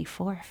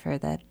 2024 for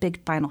the big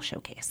final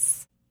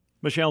showcase.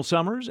 Michelle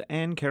Summers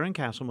and Karen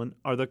Castleman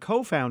are the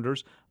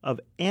co-founders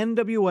of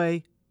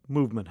NWA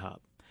Movement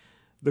Hub.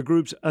 The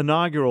group's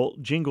inaugural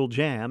Jingle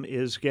Jam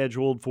is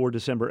scheduled for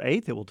December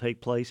 8th. It will take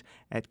place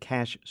at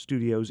Cash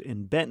Studios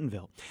in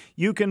Bentonville.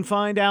 You can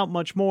find out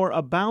much more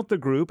about the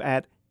group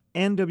at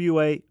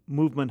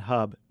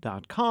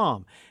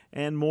nwamovementhub.com,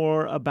 and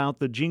more about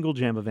the Jingle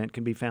Jam event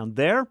can be found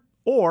there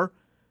or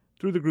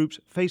through the group's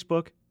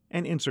Facebook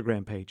and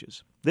Instagram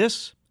pages.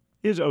 This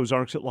is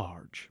Ozarks at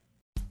Large.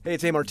 Hey,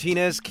 it's A.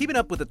 Martinez. Keeping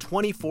up with the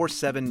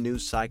 24/7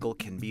 news cycle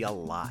can be a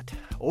lot,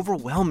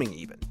 overwhelming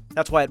even.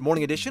 That's why at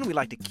Morning Edition, we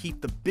like to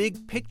keep the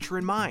big picture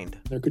in mind.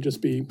 There could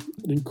just be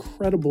an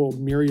incredible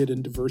myriad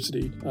and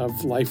diversity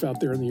of life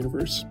out there in the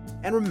universe.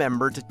 And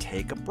remember to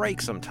take a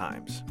break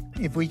sometimes.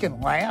 If we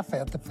can laugh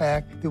at the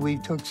fact that we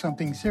took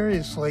something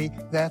seriously,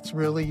 that's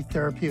really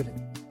therapeutic.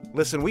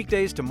 Listen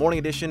weekdays to Morning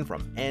Edition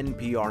from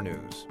NPR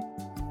News.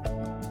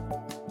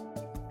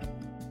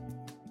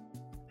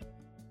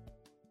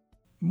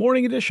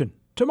 Morning Edition,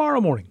 tomorrow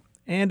morning,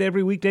 and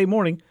every weekday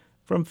morning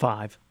from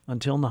 5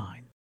 until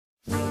 9.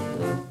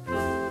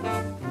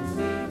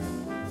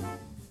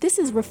 This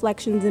is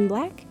Reflections in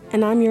Black,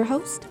 and I'm your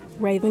host,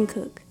 Raven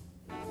Cook.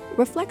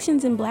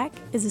 Reflections in Black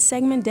is a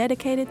segment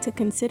dedicated to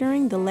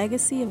considering the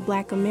legacy of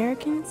Black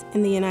Americans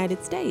in the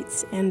United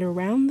States and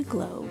around the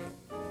globe.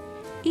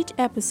 Each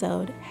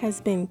episode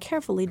has been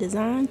carefully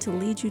designed to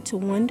lead you to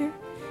wonder,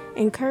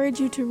 encourage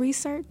you to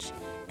research,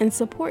 and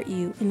support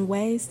you in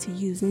ways to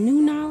use new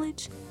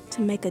knowledge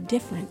to make a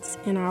difference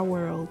in our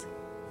world.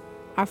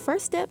 Our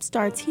first step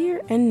starts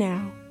here and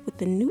now with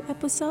the new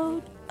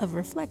episode of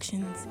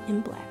Reflections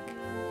in Black.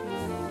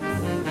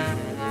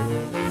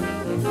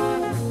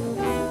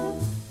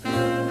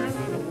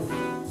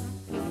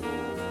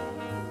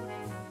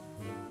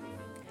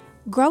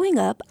 Growing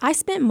up, I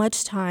spent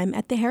much time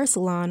at the hair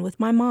salon with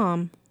my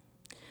mom.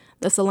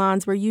 The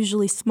salons were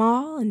usually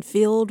small and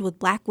filled with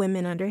Black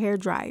women under hair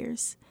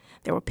dryers.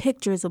 There were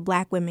pictures of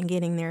Black women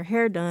getting their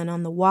hair done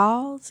on the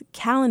walls,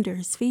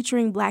 calendars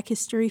featuring Black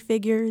history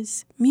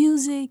figures,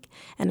 music,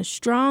 and a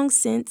strong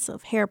sense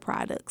of hair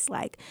products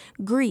like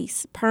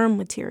grease, perm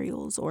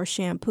materials, or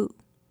shampoo.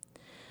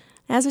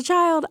 As a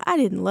child, I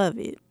didn't love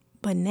it,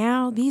 but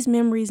now these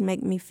memories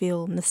make me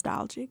feel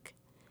nostalgic.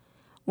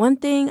 One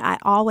thing I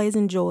always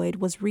enjoyed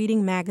was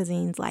reading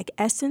magazines like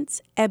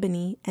Essence,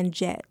 Ebony, and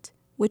Jet,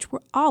 which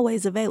were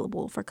always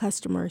available for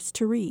customers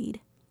to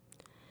read.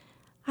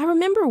 I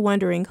remember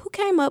wondering who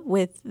came up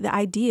with the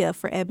idea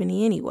for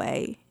Ebony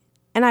anyway,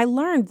 and I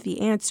learned the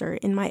answer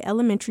in my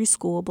elementary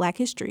school Black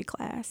history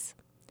class.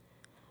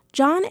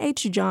 John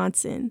H.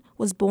 Johnson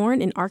was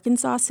born in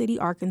Arkansas City,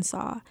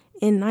 Arkansas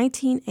in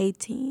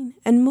 1918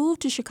 and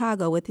moved to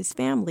Chicago with his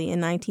family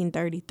in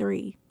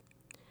 1933.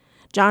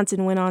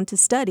 Johnson went on to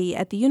study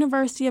at the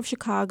University of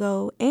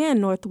Chicago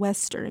and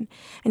Northwestern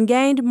and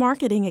gained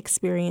marketing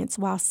experience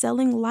while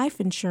selling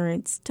life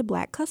insurance to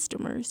Black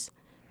customers.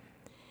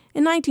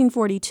 In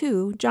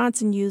 1942,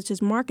 Johnson used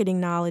his marketing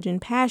knowledge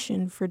and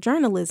passion for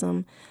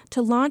journalism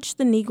to launch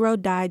the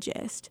Negro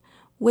Digest,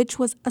 which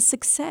was a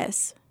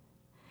success.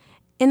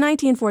 In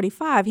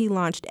 1945, he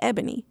launched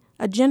Ebony,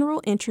 a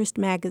general interest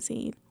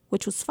magazine,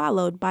 which was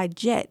followed by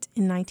Jet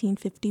in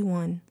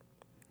 1951.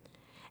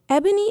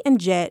 Ebony and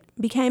Jet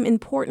became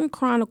important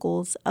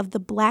chronicles of the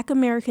Black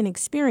American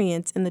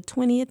experience in the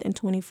 20th and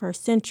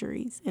 21st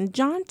centuries, and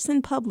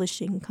Johnson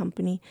Publishing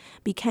Company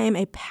became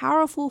a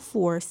powerful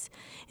force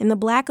in the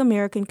Black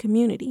American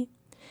community.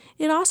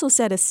 It also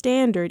set a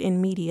standard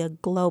in media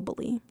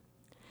globally.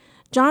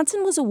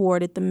 Johnson was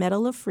awarded the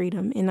Medal of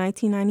Freedom in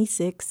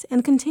 1996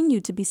 and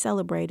continued to be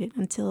celebrated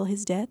until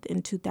his death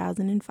in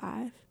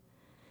 2005.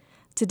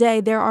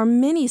 Today, there are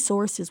many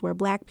sources where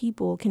Black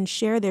people can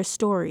share their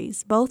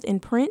stories, both in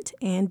print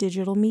and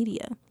digital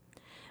media.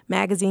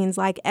 Magazines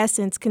like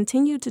Essence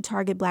continue to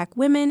target Black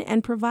women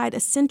and provide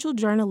essential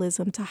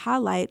journalism to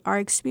highlight our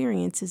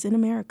experiences in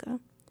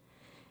America.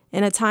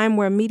 In a time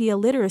where media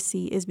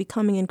literacy is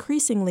becoming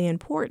increasingly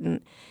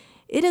important,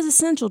 it is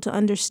essential to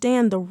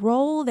understand the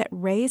role that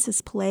race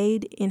has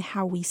played in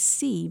how we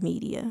see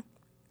media.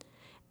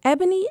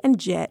 Ebony and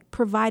Jet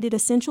provided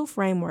essential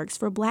frameworks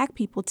for Black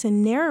people to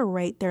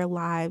narrate their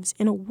lives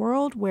in a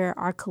world where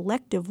our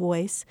collective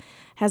voice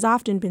has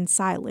often been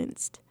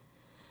silenced.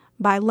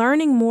 By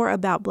learning more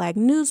about Black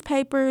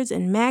newspapers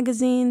and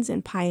magazines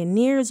and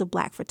pioneers of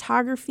Black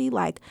photography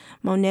like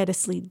Moneta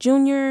Sleet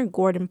Jr.,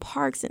 Gordon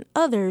Parks, and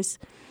others,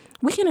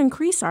 we can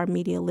increase our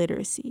media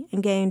literacy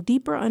and gain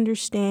deeper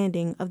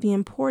understanding of the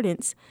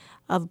importance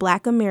of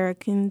Black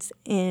Americans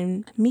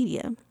in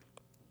media.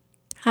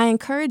 I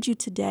encourage you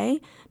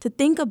today to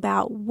think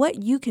about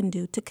what you can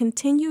do to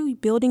continue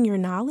building your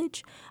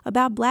knowledge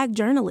about Black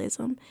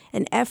journalism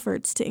and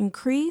efforts to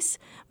increase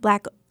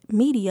Black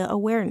media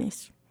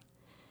awareness.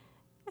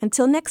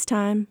 Until next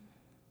time,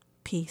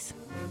 peace.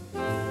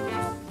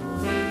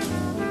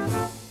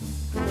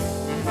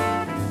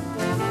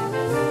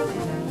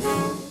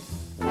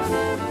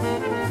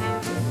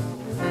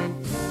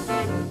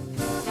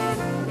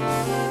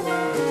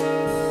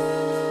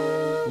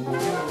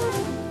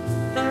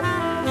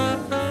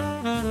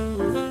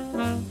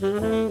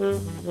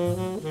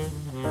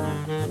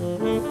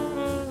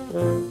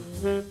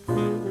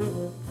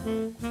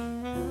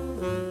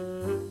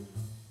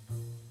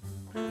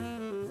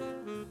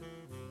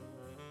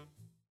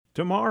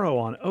 Tomorrow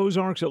on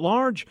Ozarks at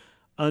Large,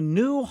 a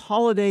new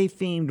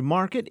holiday-themed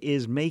market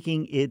is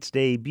making its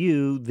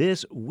debut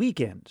this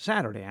weekend,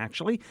 Saturday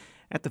actually,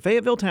 at the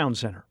Fayetteville Town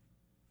Center.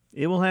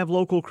 It will have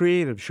local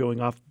creatives showing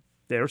off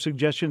their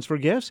suggestions for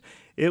gifts.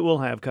 It will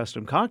have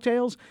custom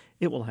cocktails.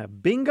 It will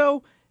have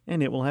bingo,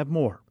 and it will have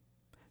more.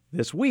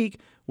 This week,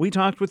 we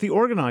talked with the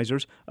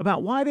organizers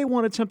about why they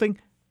wanted something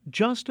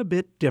just a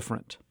bit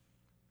different.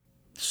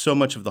 So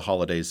much of the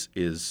holidays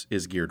is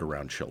geared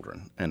around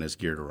children and is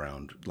geared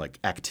around like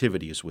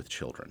activities with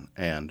children.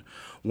 And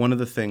one of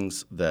the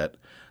things that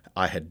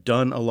I had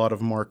done a lot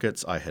of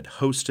markets, I had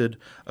hosted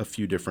a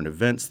few different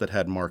events that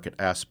had market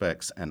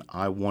aspects, and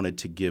I wanted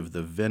to give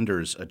the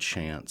vendors a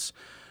chance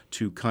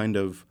to kind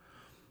of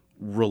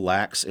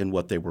relax in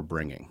what they were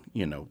bringing.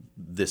 You know,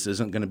 this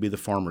isn't going to be the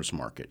farmer's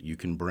market. You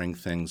can bring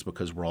things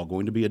because we're all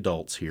going to be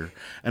adults here.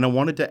 And I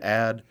wanted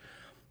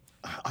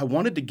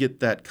to get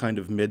that kind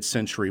of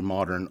mid-century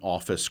modern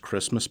office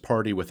Christmas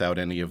party without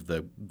any of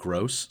the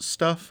gross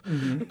stuff.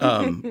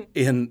 Mm-hmm.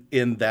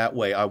 In that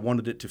way, I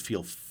wanted it to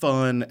feel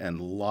fun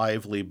and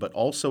lively, but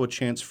also a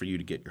chance for you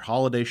to get your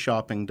holiday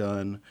shopping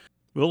done.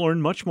 We'll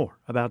learn much more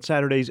about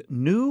Saturday's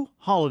new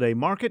holiday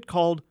market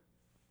called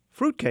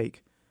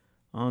Fruitcake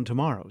on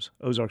tomorrow's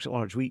Ozarks at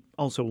Large. We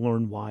also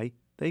learn why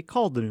they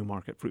called the new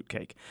market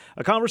Fruitcake.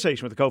 A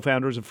conversation with the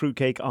co-founders of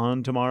Fruitcake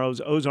on tomorrow's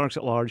Ozarks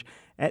at Large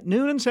at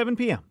noon and 7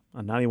 p.m.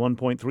 on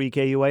 91.3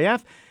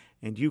 KUAF.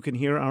 And you can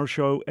hear our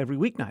show every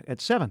weeknight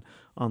at 7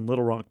 on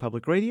Little Rock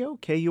Public Radio,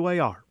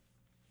 KUAR.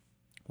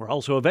 We're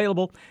also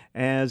available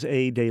as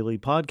a daily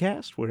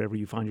podcast wherever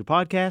you find your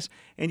podcasts.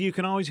 And you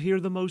can always hear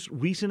the most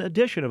recent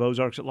edition of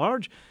Ozarks at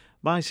Large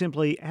by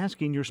simply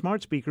asking your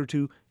smart speaker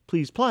to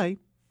please play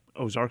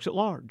Ozarks at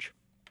Large.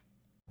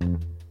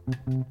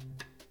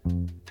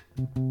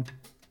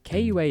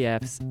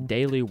 KUAF's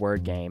Daily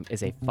Word Game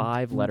is a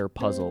 5-letter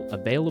puzzle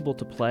available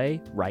to play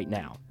right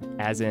now,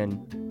 as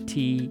in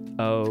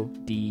T-O-D-A-Y.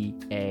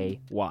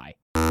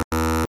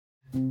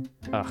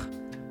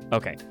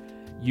 Okay.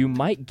 You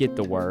might get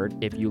the word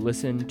if you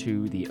listen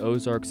to the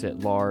Ozarks at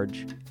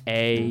Large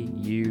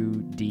A-U-D-I-O.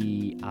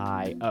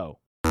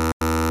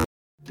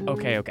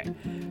 Okay.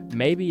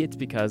 Maybe it's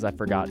because I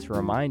forgot to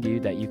remind you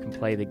that you can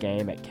play the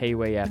game at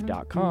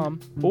KUAF.com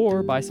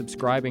or by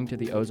subscribing to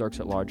the Ozarks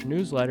at Large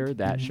newsletter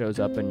that shows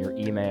up in your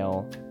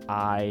email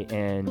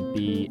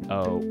INBOX.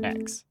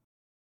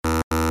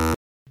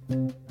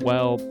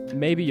 Well,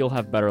 maybe you'll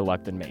have better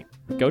luck than me.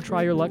 Go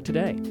try your luck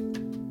today.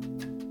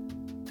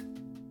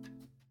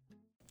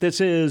 This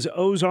is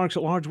Ozarks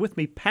at Large with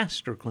me,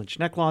 Pastor Clint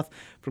Schnekloth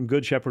from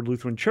Good Shepherd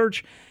Lutheran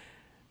Church.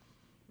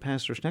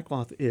 Pastor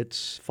Schnekloth,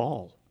 it's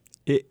fall.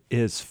 It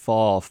is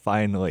fall,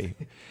 finally.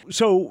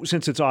 So,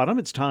 since it's autumn,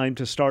 it's time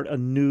to start a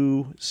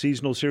new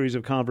seasonal series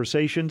of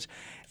conversations.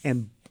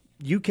 And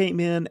you came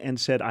in and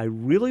said, I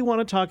really want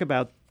to talk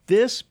about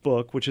this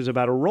book, which is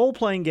about a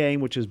role-playing game,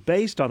 which is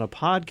based on a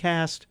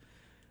podcast,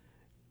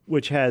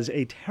 which has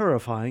a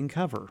terrifying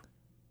cover.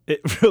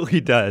 It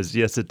really does.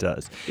 Yes, it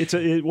does.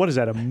 What is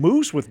that, a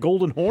moose with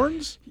golden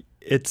horns?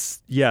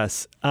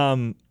 Yes.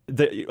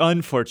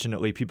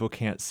 Unfortunately, people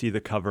can't see the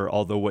cover,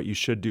 although what you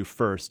should do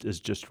first is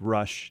just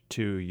rush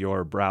to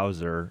your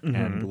browser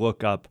and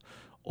look up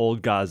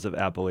Old Gods of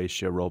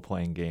Appalachia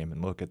role-playing game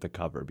and look at the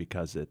cover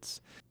because it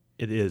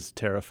is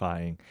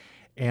terrifying.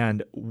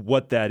 And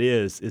what that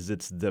is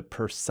it's the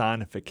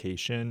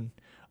personification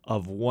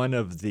of one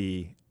of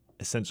the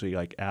essentially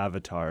like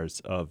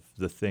avatars of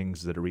the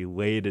things that are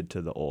related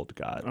to the old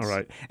gods. All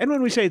right. And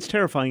when we say it's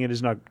terrifying, it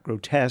is not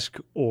grotesque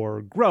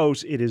or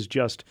gross. It is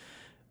just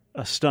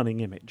a stunning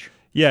image.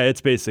 Yeah,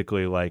 it's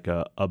basically like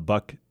a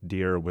buck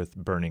deer with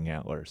burning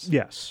antlers.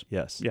 Yes.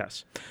 Yes.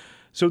 Yes.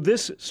 So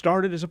this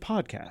started as a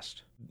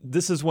podcast.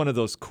 This is one of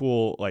those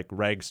cool like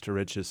rags to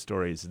riches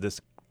stories.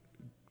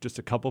 Just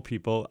a couple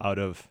people out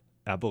of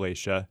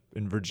Appalachia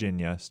in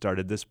Virginia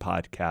started this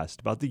podcast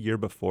about the year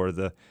before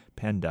the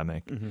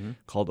pandemic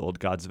called Old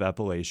Gods of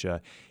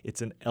Appalachia.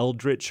 It's an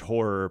eldritch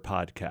horror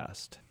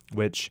podcast,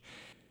 which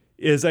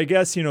is, I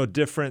guess,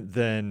 different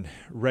than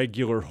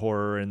regular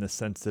horror in the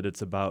sense that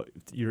it's about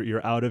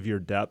you're out of your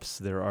depths.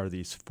 There are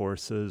these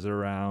forces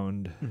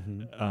around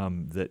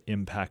that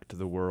impact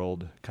the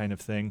world kind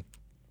of thing.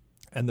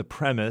 And the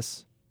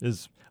premise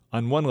is,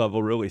 on one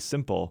level, really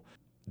simple.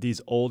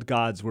 These old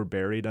gods were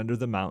buried under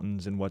the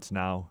mountains in what's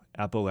now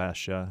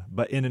Appalachia,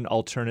 but in an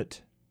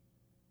alternate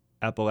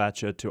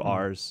Appalachia to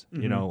ours,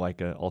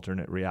 like an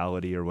alternate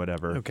reality or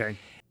whatever. Okay.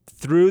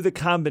 Through the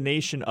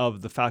combination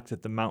of the fact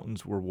that the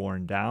mountains were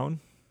worn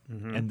down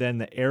and then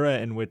the era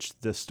in which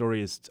the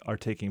stories are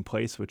taking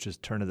place, which is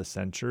turn of the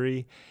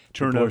century.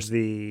 Turn of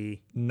the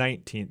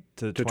 19th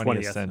to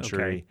 20th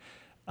century.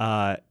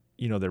 Okay.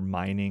 They're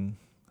mining.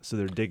 So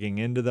they're digging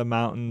into the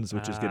mountains,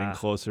 which is getting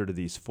closer to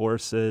these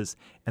forces,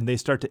 and they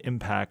start to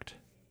impact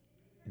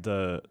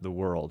the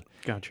world.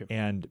 Gotcha.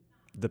 And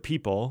the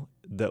people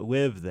that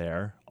live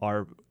there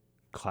are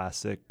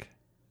classic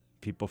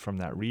people from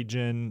that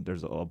region.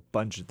 There's a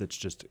bunch that's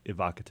just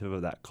evocative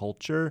of that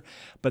culture,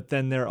 but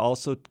then they're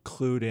also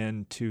clued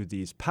into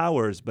these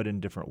powers, but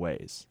in different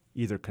ways,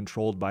 either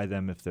controlled by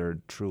them if they're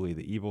truly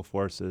the evil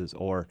forces,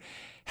 or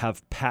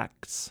have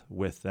pacts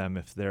with them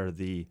if they're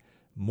the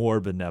more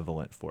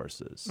benevolent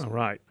forces. All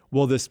right.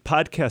 Well, this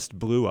podcast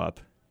blew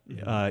up.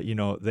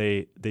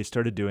 They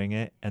started doing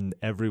it, and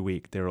every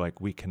week they were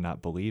like, we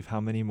cannot believe how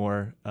many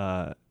more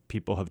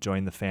people have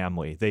joined the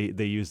family.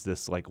 They use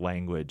this like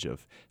language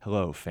of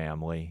hello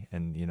family,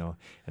 and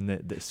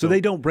so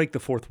they don't break the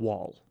fourth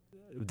wall.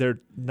 They're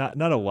not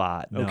a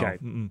lot. No. Okay.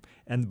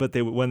 But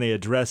when they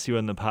address you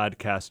in the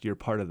podcast, you're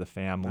part of the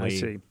family. I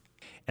see.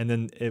 And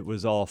then it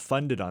was all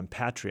funded on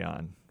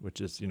Patreon,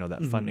 which is,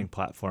 that funding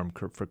platform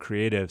for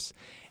creatives.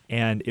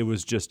 And it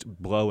was just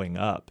blowing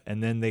up.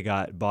 And then they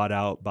got bought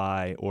out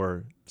by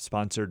or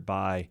sponsored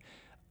by,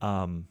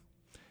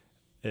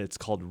 it's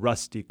called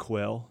Rusty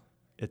Quill.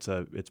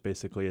 It's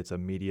basically a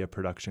media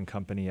production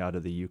company out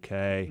of the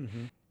UK.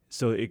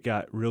 So it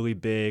got really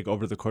big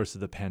over the course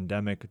of the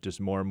pandemic. Just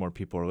more and more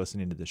people are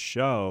listening to the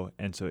show.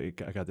 And so it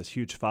got this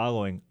huge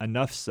following,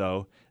 enough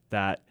so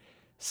that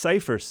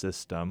Cypher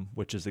System,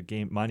 which is a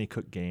game, Monty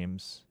Cook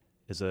Games,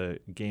 is a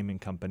gaming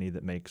company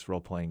that makes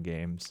role-playing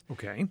games.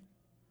 Okay.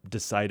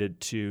 Decided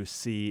to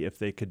see if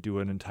they could do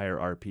an entire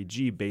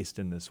RPG based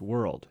in this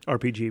world.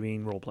 RPG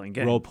mean role-playing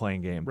game.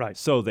 Role-playing game. Right.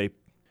 So they,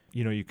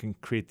 you can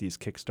create these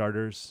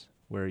Kickstarters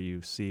where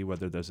you see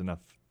whether there's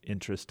enough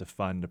interest to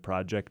fund a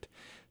project.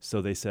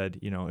 So they said,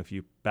 if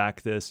you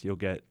back this, you'll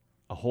get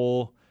a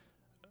whole,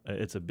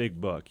 it's a big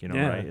book,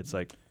 right? It's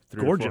like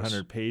 300 or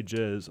 400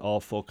 pages, all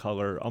full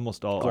color,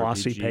 almost all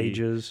glossy RPG,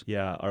 pages.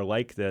 Yeah, are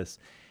like this.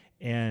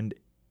 And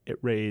it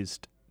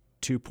raised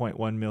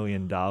 $2.1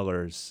 million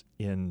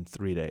in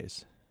 3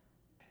 days.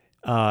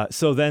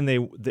 So then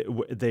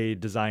they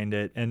designed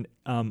it. And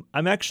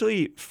I'm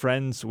actually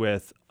friends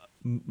with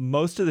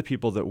most of the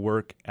people that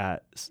work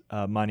at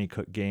Monty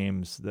Cook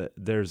Games.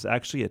 There's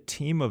actually a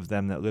team of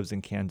them that lives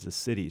in Kansas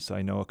City. So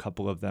I know a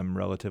couple of them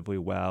relatively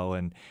well.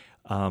 And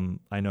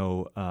I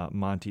know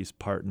Monty's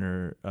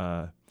partner,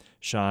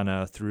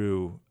 Shauna,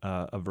 through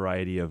a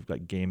variety of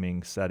like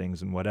gaming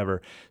settings and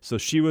whatever. So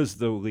she was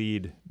the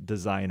lead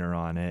designer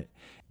on it.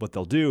 What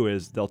they'll do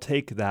is they'll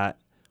take that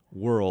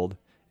world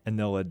and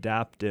they'll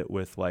adapt it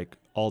with like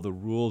all the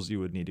rules you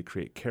would need to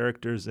create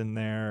characters in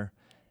there,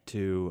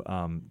 to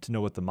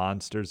know what the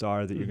monsters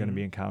are that you're going to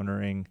be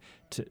encountering.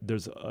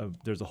 There's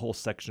a whole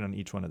section on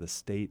each one of the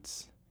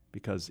states,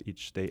 because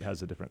each state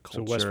has a different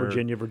culture. So West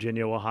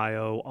Virginia,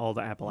 Ohio, all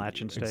the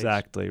Appalachian states.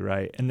 Exactly,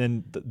 right. And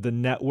then the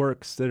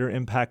networks that are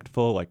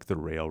impactful, like the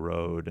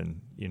railroad and,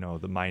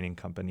 the mining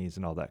companies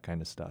and all that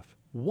kind of stuff.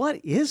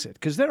 What is it?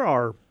 Because there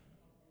are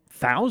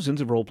thousands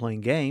of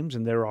role-playing games,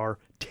 and there are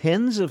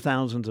tens of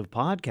thousands of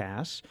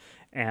podcasts,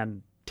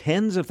 and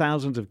tens of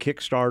thousands of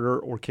Kickstarter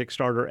or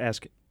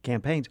Kickstarter-esque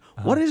campaigns.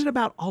 What is it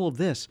about all of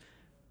this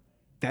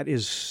that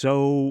is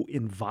so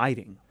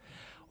inviting?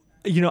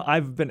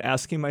 I've been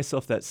asking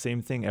myself that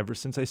same thing ever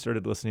since I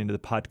started listening to the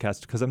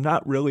podcast, because I'm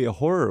not really a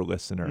horror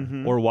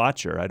listener or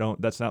watcher.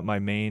 That's not my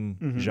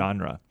main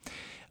genre.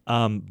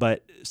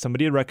 But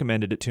somebody had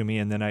recommended it to me,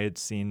 and then I had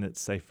seen that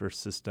Cypher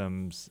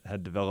Systems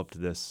had developed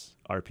this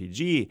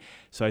RPG.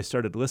 So I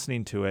started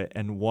listening to it,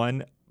 and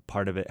one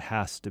part of it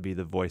has to be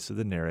the voice of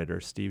the narrator,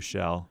 Steve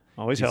Shell.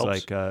 Always He's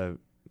helps. Like,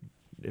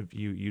 if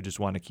you just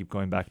want to keep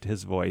going back to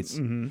his voice.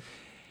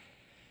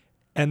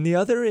 And the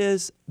other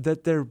is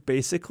that they're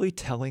basically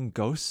telling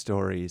ghost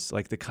stories,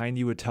 like the kind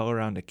you would tell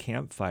around a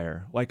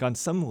campfire. Like on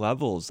some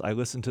levels, I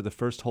listened to the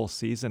first whole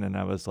season and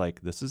I was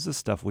like, this is the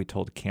stuff we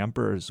told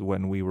campers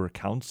when we were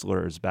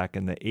counselors back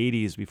in the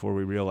 80s before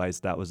we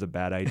realized that was a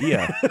bad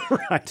idea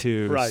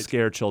to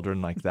scare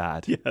children like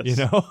that. Yes. You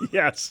know?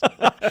 Yes.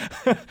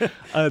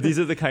 These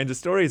are the kinds of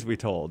stories we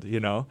told, you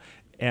know?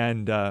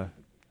 And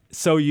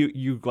so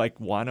you like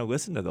want to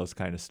listen to those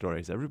kind of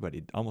stories.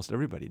 Almost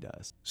everybody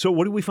does. So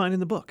what do we find in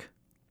the book?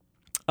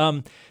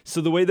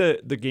 So the way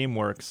the game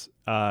works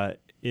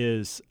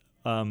is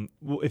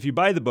if you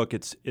buy the book,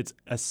 it's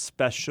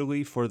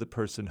especially for the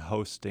person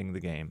hosting the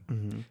game.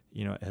 Mm-hmm.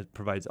 You know, it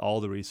provides all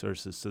the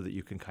resources so that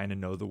you can kind of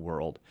know the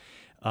world.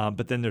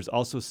 But then there's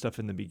also stuff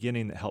in the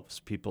beginning that helps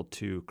people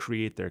to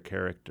create their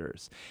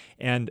characters.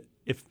 And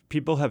if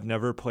people have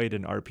never played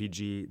an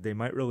RPG, they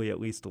might really at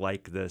least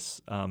like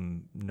this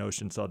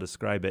notion, so I'll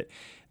describe it.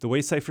 The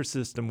way Cypher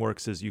System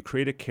works is you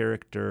create a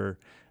character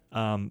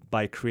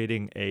by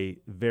creating a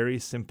very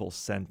simple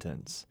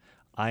sentence.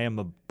 I am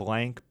a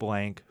blank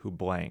blank who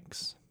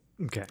blanks.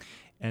 Okay.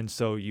 And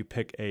so you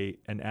pick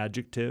an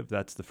adjective,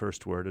 that's the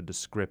first word, a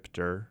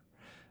descriptor.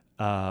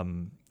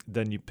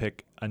 Then you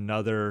pick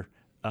another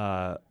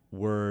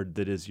word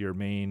that is your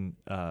main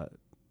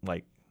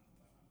like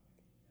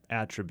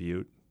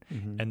attribute.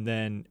 Mm-hmm.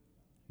 And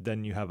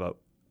then you have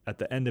at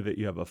the end of it,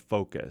 you have a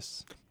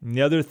focus. And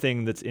the other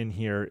thing that's in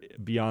here,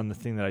 beyond the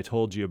thing that I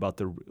told you about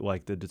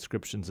the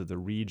descriptions of the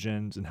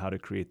regions and how to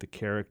create the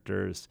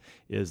characters,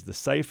 is the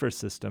Cypher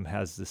system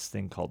has this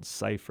thing called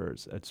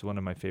ciphers. It's one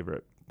of my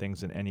favorite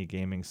things in any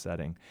gaming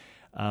setting.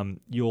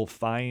 You'll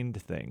find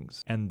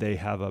things, and they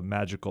have a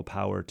magical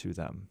power to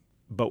them.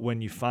 But when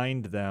you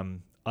find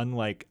them,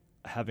 unlike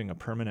having a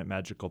permanent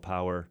magical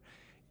power,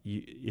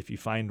 if you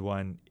find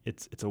one,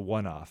 it's a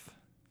one-off.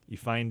 You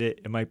find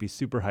it might be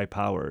super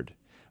high-powered,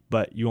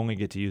 but you only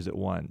get to use it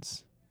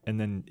once, and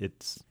then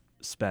it's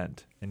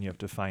spent, and you have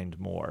to find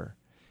more.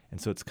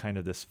 And so it's kind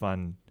of this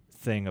fun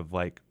thing of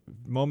like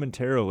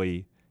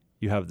momentarily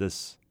you have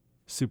this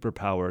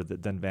superpower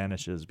that then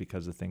vanishes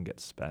because the thing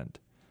gets spent.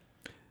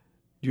 Do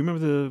you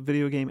remember the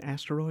video game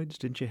Asteroids?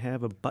 Didn't you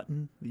have a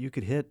button that you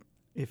could hit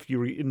if you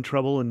were in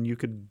trouble and you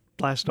could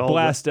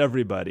blast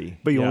everybody?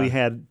 But you only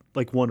had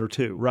like one or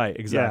two. Right,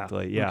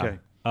 exactly, yeah.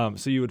 Okay.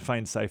 So you would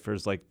find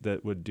ciphers like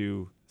that would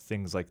do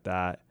things like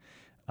that.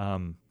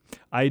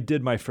 I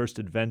did my first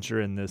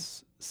adventure in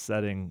this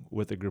setting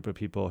with a group of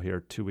people here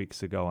 2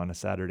 weeks ago on a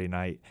Saturday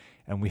night,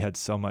 and we had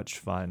so much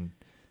fun.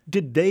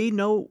 Did they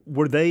know,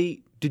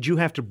 did you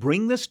have to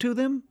bring this to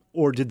them,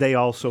 or did they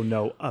also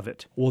know of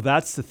it? Well,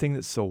 that's the thing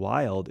that's so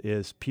wild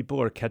is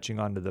people are catching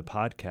on to the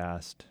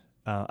podcast.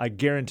 I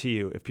guarantee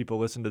you, if people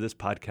listen to this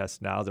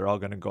podcast now, they're all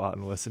going to go out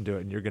and listen to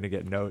it, and you're going to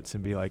get notes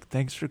and be like,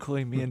 thanks for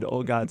cluing me into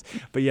Old Gods.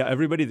 But yeah,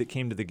 everybody that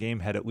came to the game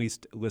had at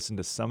least listened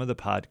to some of the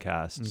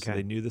podcasts, so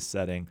they knew the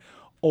setting,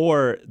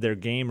 or they're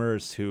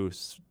gamers who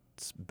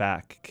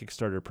back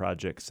Kickstarter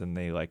projects and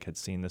they like had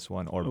seen this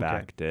one or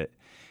backed it.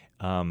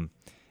 You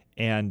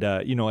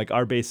know, like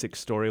our basic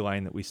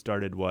storyline that we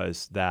started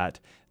was that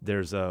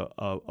there's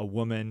a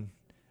woman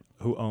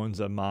who owns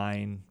a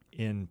mine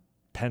in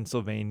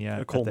Pennsylvania,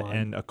 a coal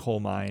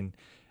mine.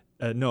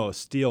 A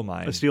steel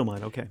mine. A steel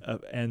mine, okay.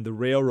 And the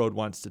railroad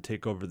wants to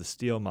take over the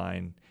steel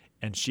mine,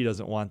 and she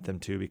doesn't want them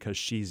to because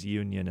she's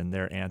union and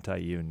they're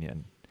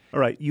anti-union. All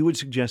right, you would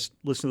suggest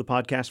listen to the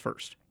podcast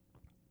first.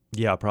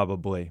 Yeah,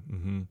 probably.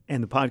 Mm-hmm.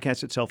 And the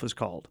podcast itself is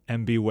called?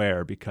 And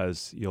beware,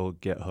 because you'll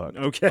get hooked.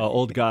 Okay.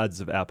 Old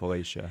Gods of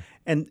Appalachia.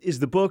 And is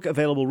the book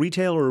available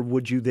retail, or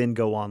would you then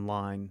go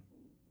online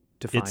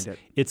to find it?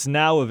 It's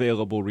now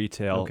available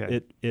retail.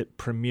 Okay. It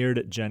premiered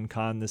at Gen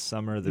Con this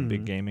summer, the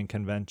big gaming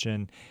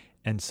convention,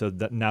 and so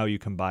that now you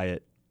can buy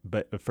it.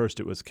 But at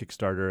first it was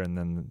Kickstarter, and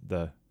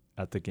then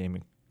at the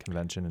gaming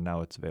convention, and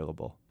now it's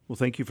available. Well,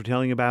 thank you for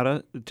telling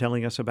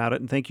us about it,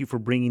 and thank you for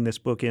bringing this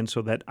book in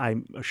so that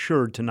I'm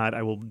assured tonight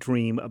I will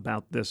dream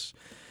about this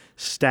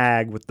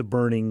stag with the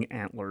burning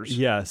antlers.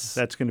 Yes.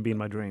 That's going to be in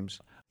my dreams.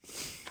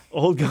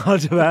 Old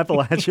Gods of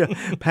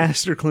Appalachia,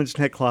 Pastor Clint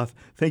Schnekloth,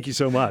 thank you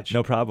so much.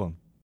 No problem.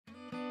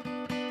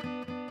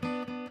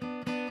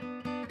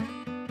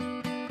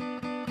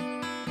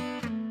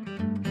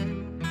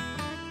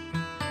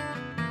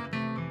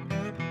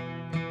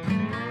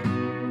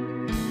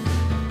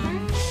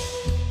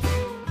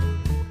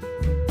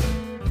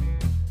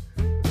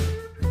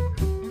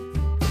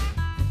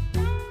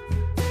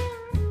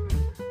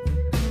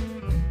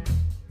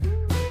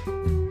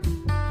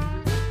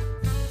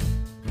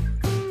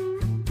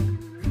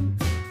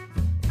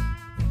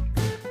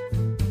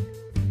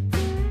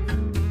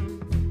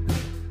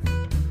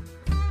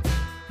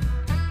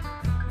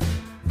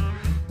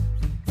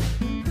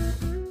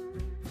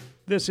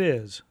 This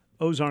is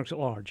Ozarks at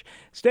Large.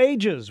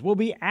 Stages will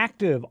be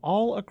active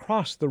all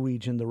across the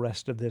region the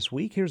rest of this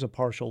week. Here's a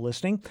partial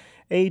listing.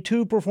 A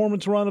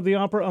 2-performance run of the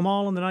opera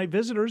Amal and the Night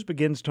Visitors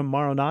begins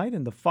tomorrow night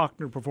in the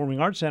Faulkner Performing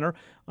Arts Center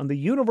on the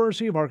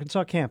University of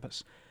Arkansas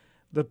campus.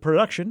 The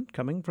production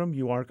coming from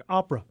UArk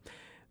Opera.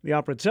 The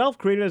opera itself,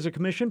 created as a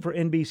commission for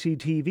NBC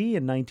TV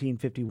in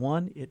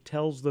 1951, it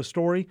tells the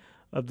story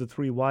of the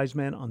three wise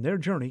men on their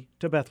journey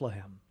to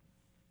Bethlehem.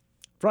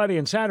 Friday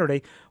and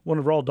Saturday, one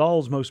of Roald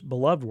Dahl's most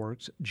beloved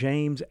works,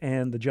 James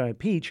and the Giant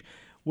Peach,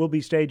 will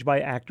be staged by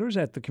actors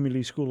at the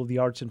Community School of the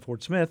Arts in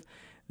Fort Smith.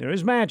 There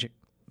is magic.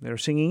 There are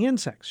singing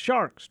insects,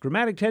 sharks,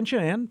 dramatic tension,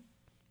 and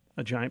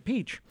a giant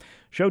peach.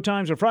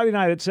 Showtimes are Friday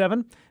night at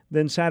 7,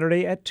 then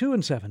Saturday at 2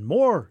 and 7.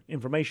 More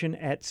information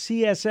at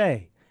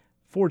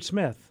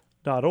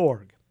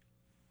csafortsmith.org.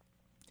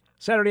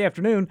 Saturday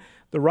afternoon,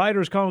 the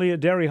Writers' Colony at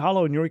Dairy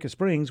Hollow in Eureka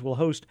Springs will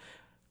host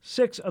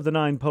 6 of the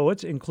 9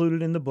 poets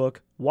included in the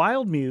book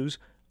Wild Muse,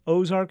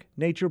 Ozark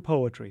Nature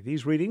Poetry.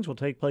 These readings will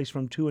take place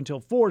from 2 until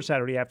 4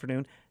 Saturday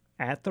afternoon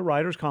at the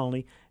Writers'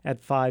 Colony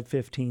at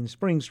 515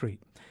 Spring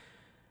Street.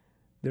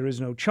 There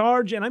is no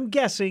charge, and I'm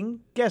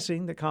guessing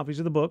that copies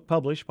of the book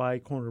published by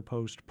Corner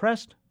Post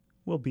Press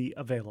will be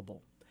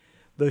available.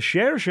 The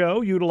Cher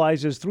Show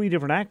utilizes 3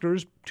 different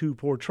actors to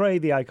portray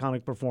the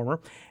iconic performer,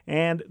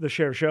 and the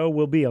Cher Show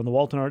will be on the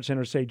Walton Arts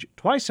Center stage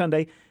twice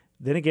Sunday,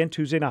 then again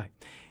Tuesday night.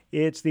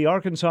 It's the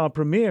Arkansas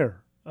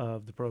premiere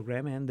of the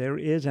program, and there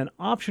is an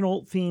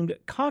optional themed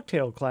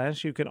cocktail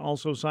class you can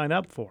also sign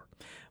up for.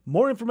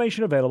 More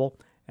information available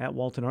at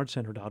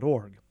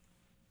waltonartscenter.org.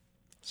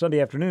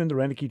 Sunday afternoon, the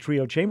Renicky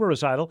Trio Chamber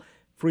Recital,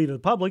 free to the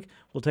public,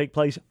 will take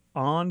place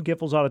on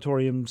Giffords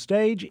Auditorium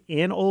stage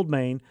in Old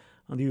Main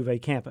on the U of A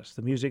campus.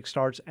 The music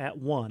starts at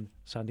 1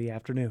 Sunday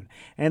afternoon.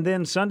 And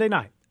then Sunday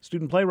night,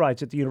 student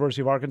playwrights at the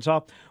University of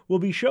Arkansas will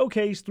be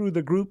showcased through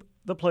the group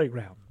The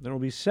Playground. There will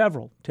be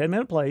several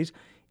 10-minute plays,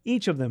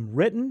 each of them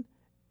written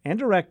and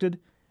directed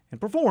and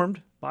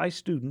performed by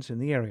students in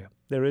the area.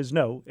 There is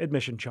no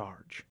admission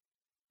charge.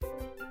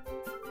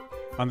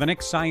 On the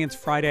next Science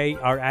Friday,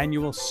 our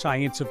annual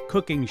Science of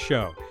Cooking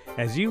show.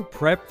 As you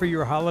prep for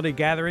your holiday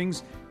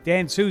gatherings,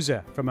 Dan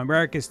Souza from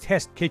America's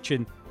Test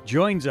Kitchen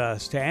joins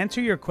us to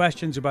answer your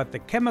questions about the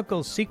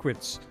chemical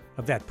secrets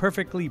of that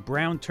perfectly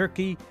brown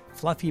turkey,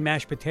 fluffy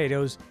mashed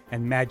potatoes,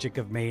 and magic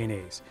of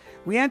mayonnaise.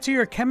 We answer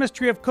your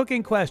chemistry of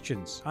cooking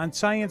questions on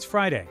Science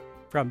Friday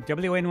from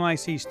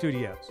WNYC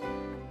Studios.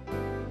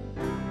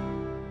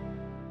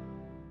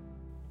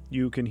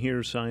 You can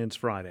hear Science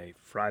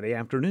Friday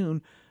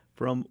afternoon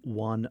from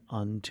 1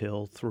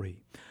 until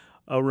 3.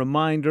 A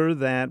reminder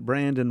that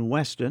Brandon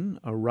Weston,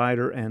 a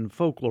writer and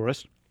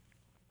folklorist,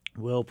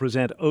 will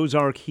present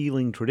Ozark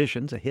Healing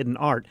Traditions, a Hidden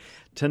Art,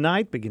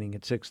 tonight beginning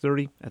at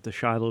 6:30 at the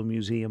Shiloh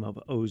Museum of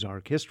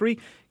Ozark History.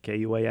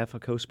 KUAF, a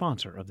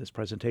co-sponsor of this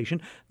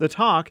presentation. The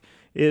talk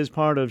is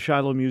part of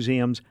Shiloh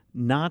Museum's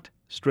Not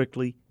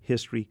Strictly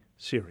History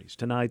series.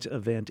 Tonight's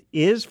event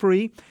is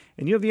free,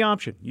 and you have the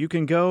option. You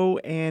can go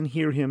and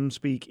hear him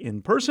speak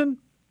in person,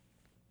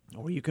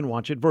 or you can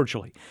watch it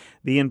virtually.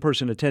 The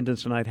in-person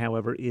attendance tonight,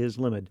 however, is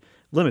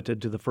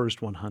limited to the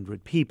first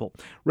 100 people.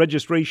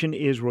 Registration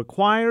is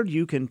required.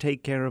 You can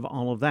take care of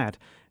all of that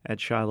at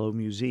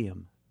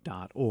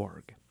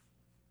shilohmuseum.org.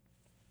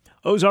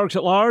 Ozarks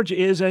at Large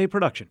is a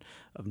production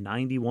of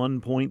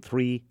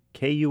 91.3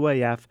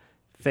 KUAF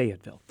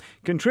Fayetteville.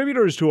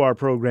 Contributors to our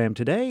program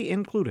today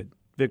included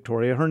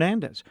Victoria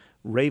Hernandez,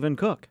 Raven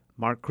Cook,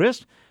 Mark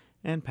Christ,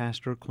 and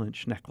Pastor Clint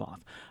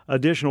Schnekloth.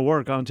 Additional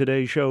work on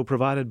today's show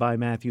provided by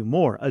Matthew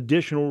Moore.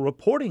 Additional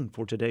reporting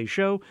for today's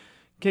show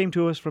came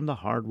to us from the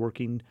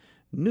hardworking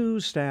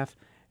news staff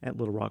at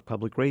Little Rock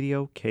Public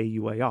Radio,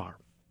 KUAR.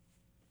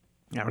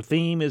 Our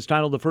theme is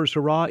titled The First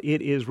Hurrah.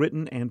 It is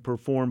written and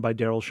performed by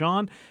Daryl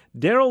Shawn.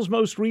 Daryl's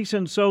most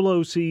recent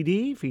solo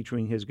CD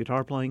featuring his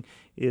guitar playing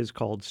is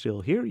called Still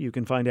Here. You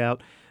can find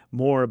out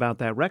more about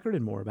that record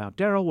and more about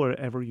Daryl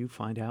wherever you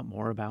find out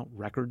more about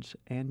records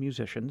and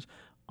musicians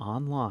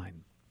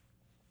online.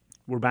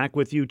 We're back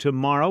with you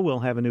tomorrow. We'll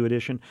have a new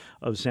edition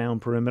of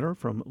Sound Perimeter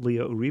from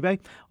Leah Uribe.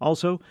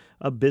 Also,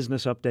 a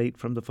business update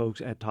from the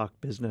folks at Talk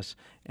Business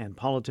and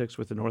Politics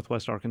with the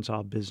Northwest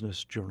Arkansas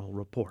Business Journal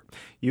Report.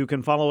 You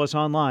can follow us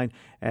online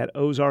at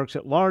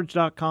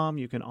ozarksatlarge.com.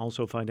 You can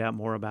also find out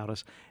more about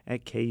us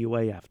at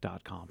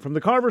KUAF.com. From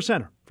the Carver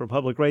Center for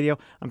Public Radio,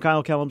 I'm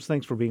Kyle Kellums.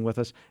 Thanks for being with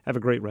us. Have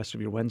a great rest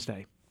of your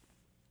Wednesday.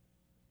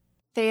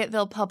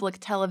 Fayetteville Public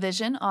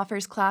Television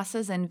offers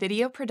classes in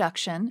video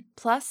production,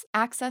 plus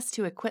access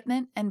to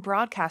equipment and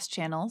broadcast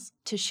channels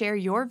to share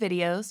your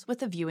videos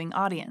with a viewing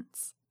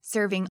audience.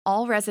 Serving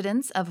all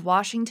residents of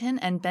Washington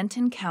and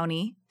Benton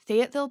County,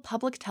 Fayetteville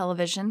Public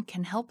Television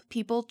can help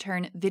people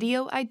turn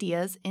video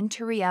ideas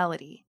into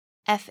reality.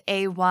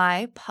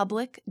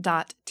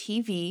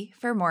 FAYpublic.tv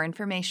for more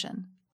information.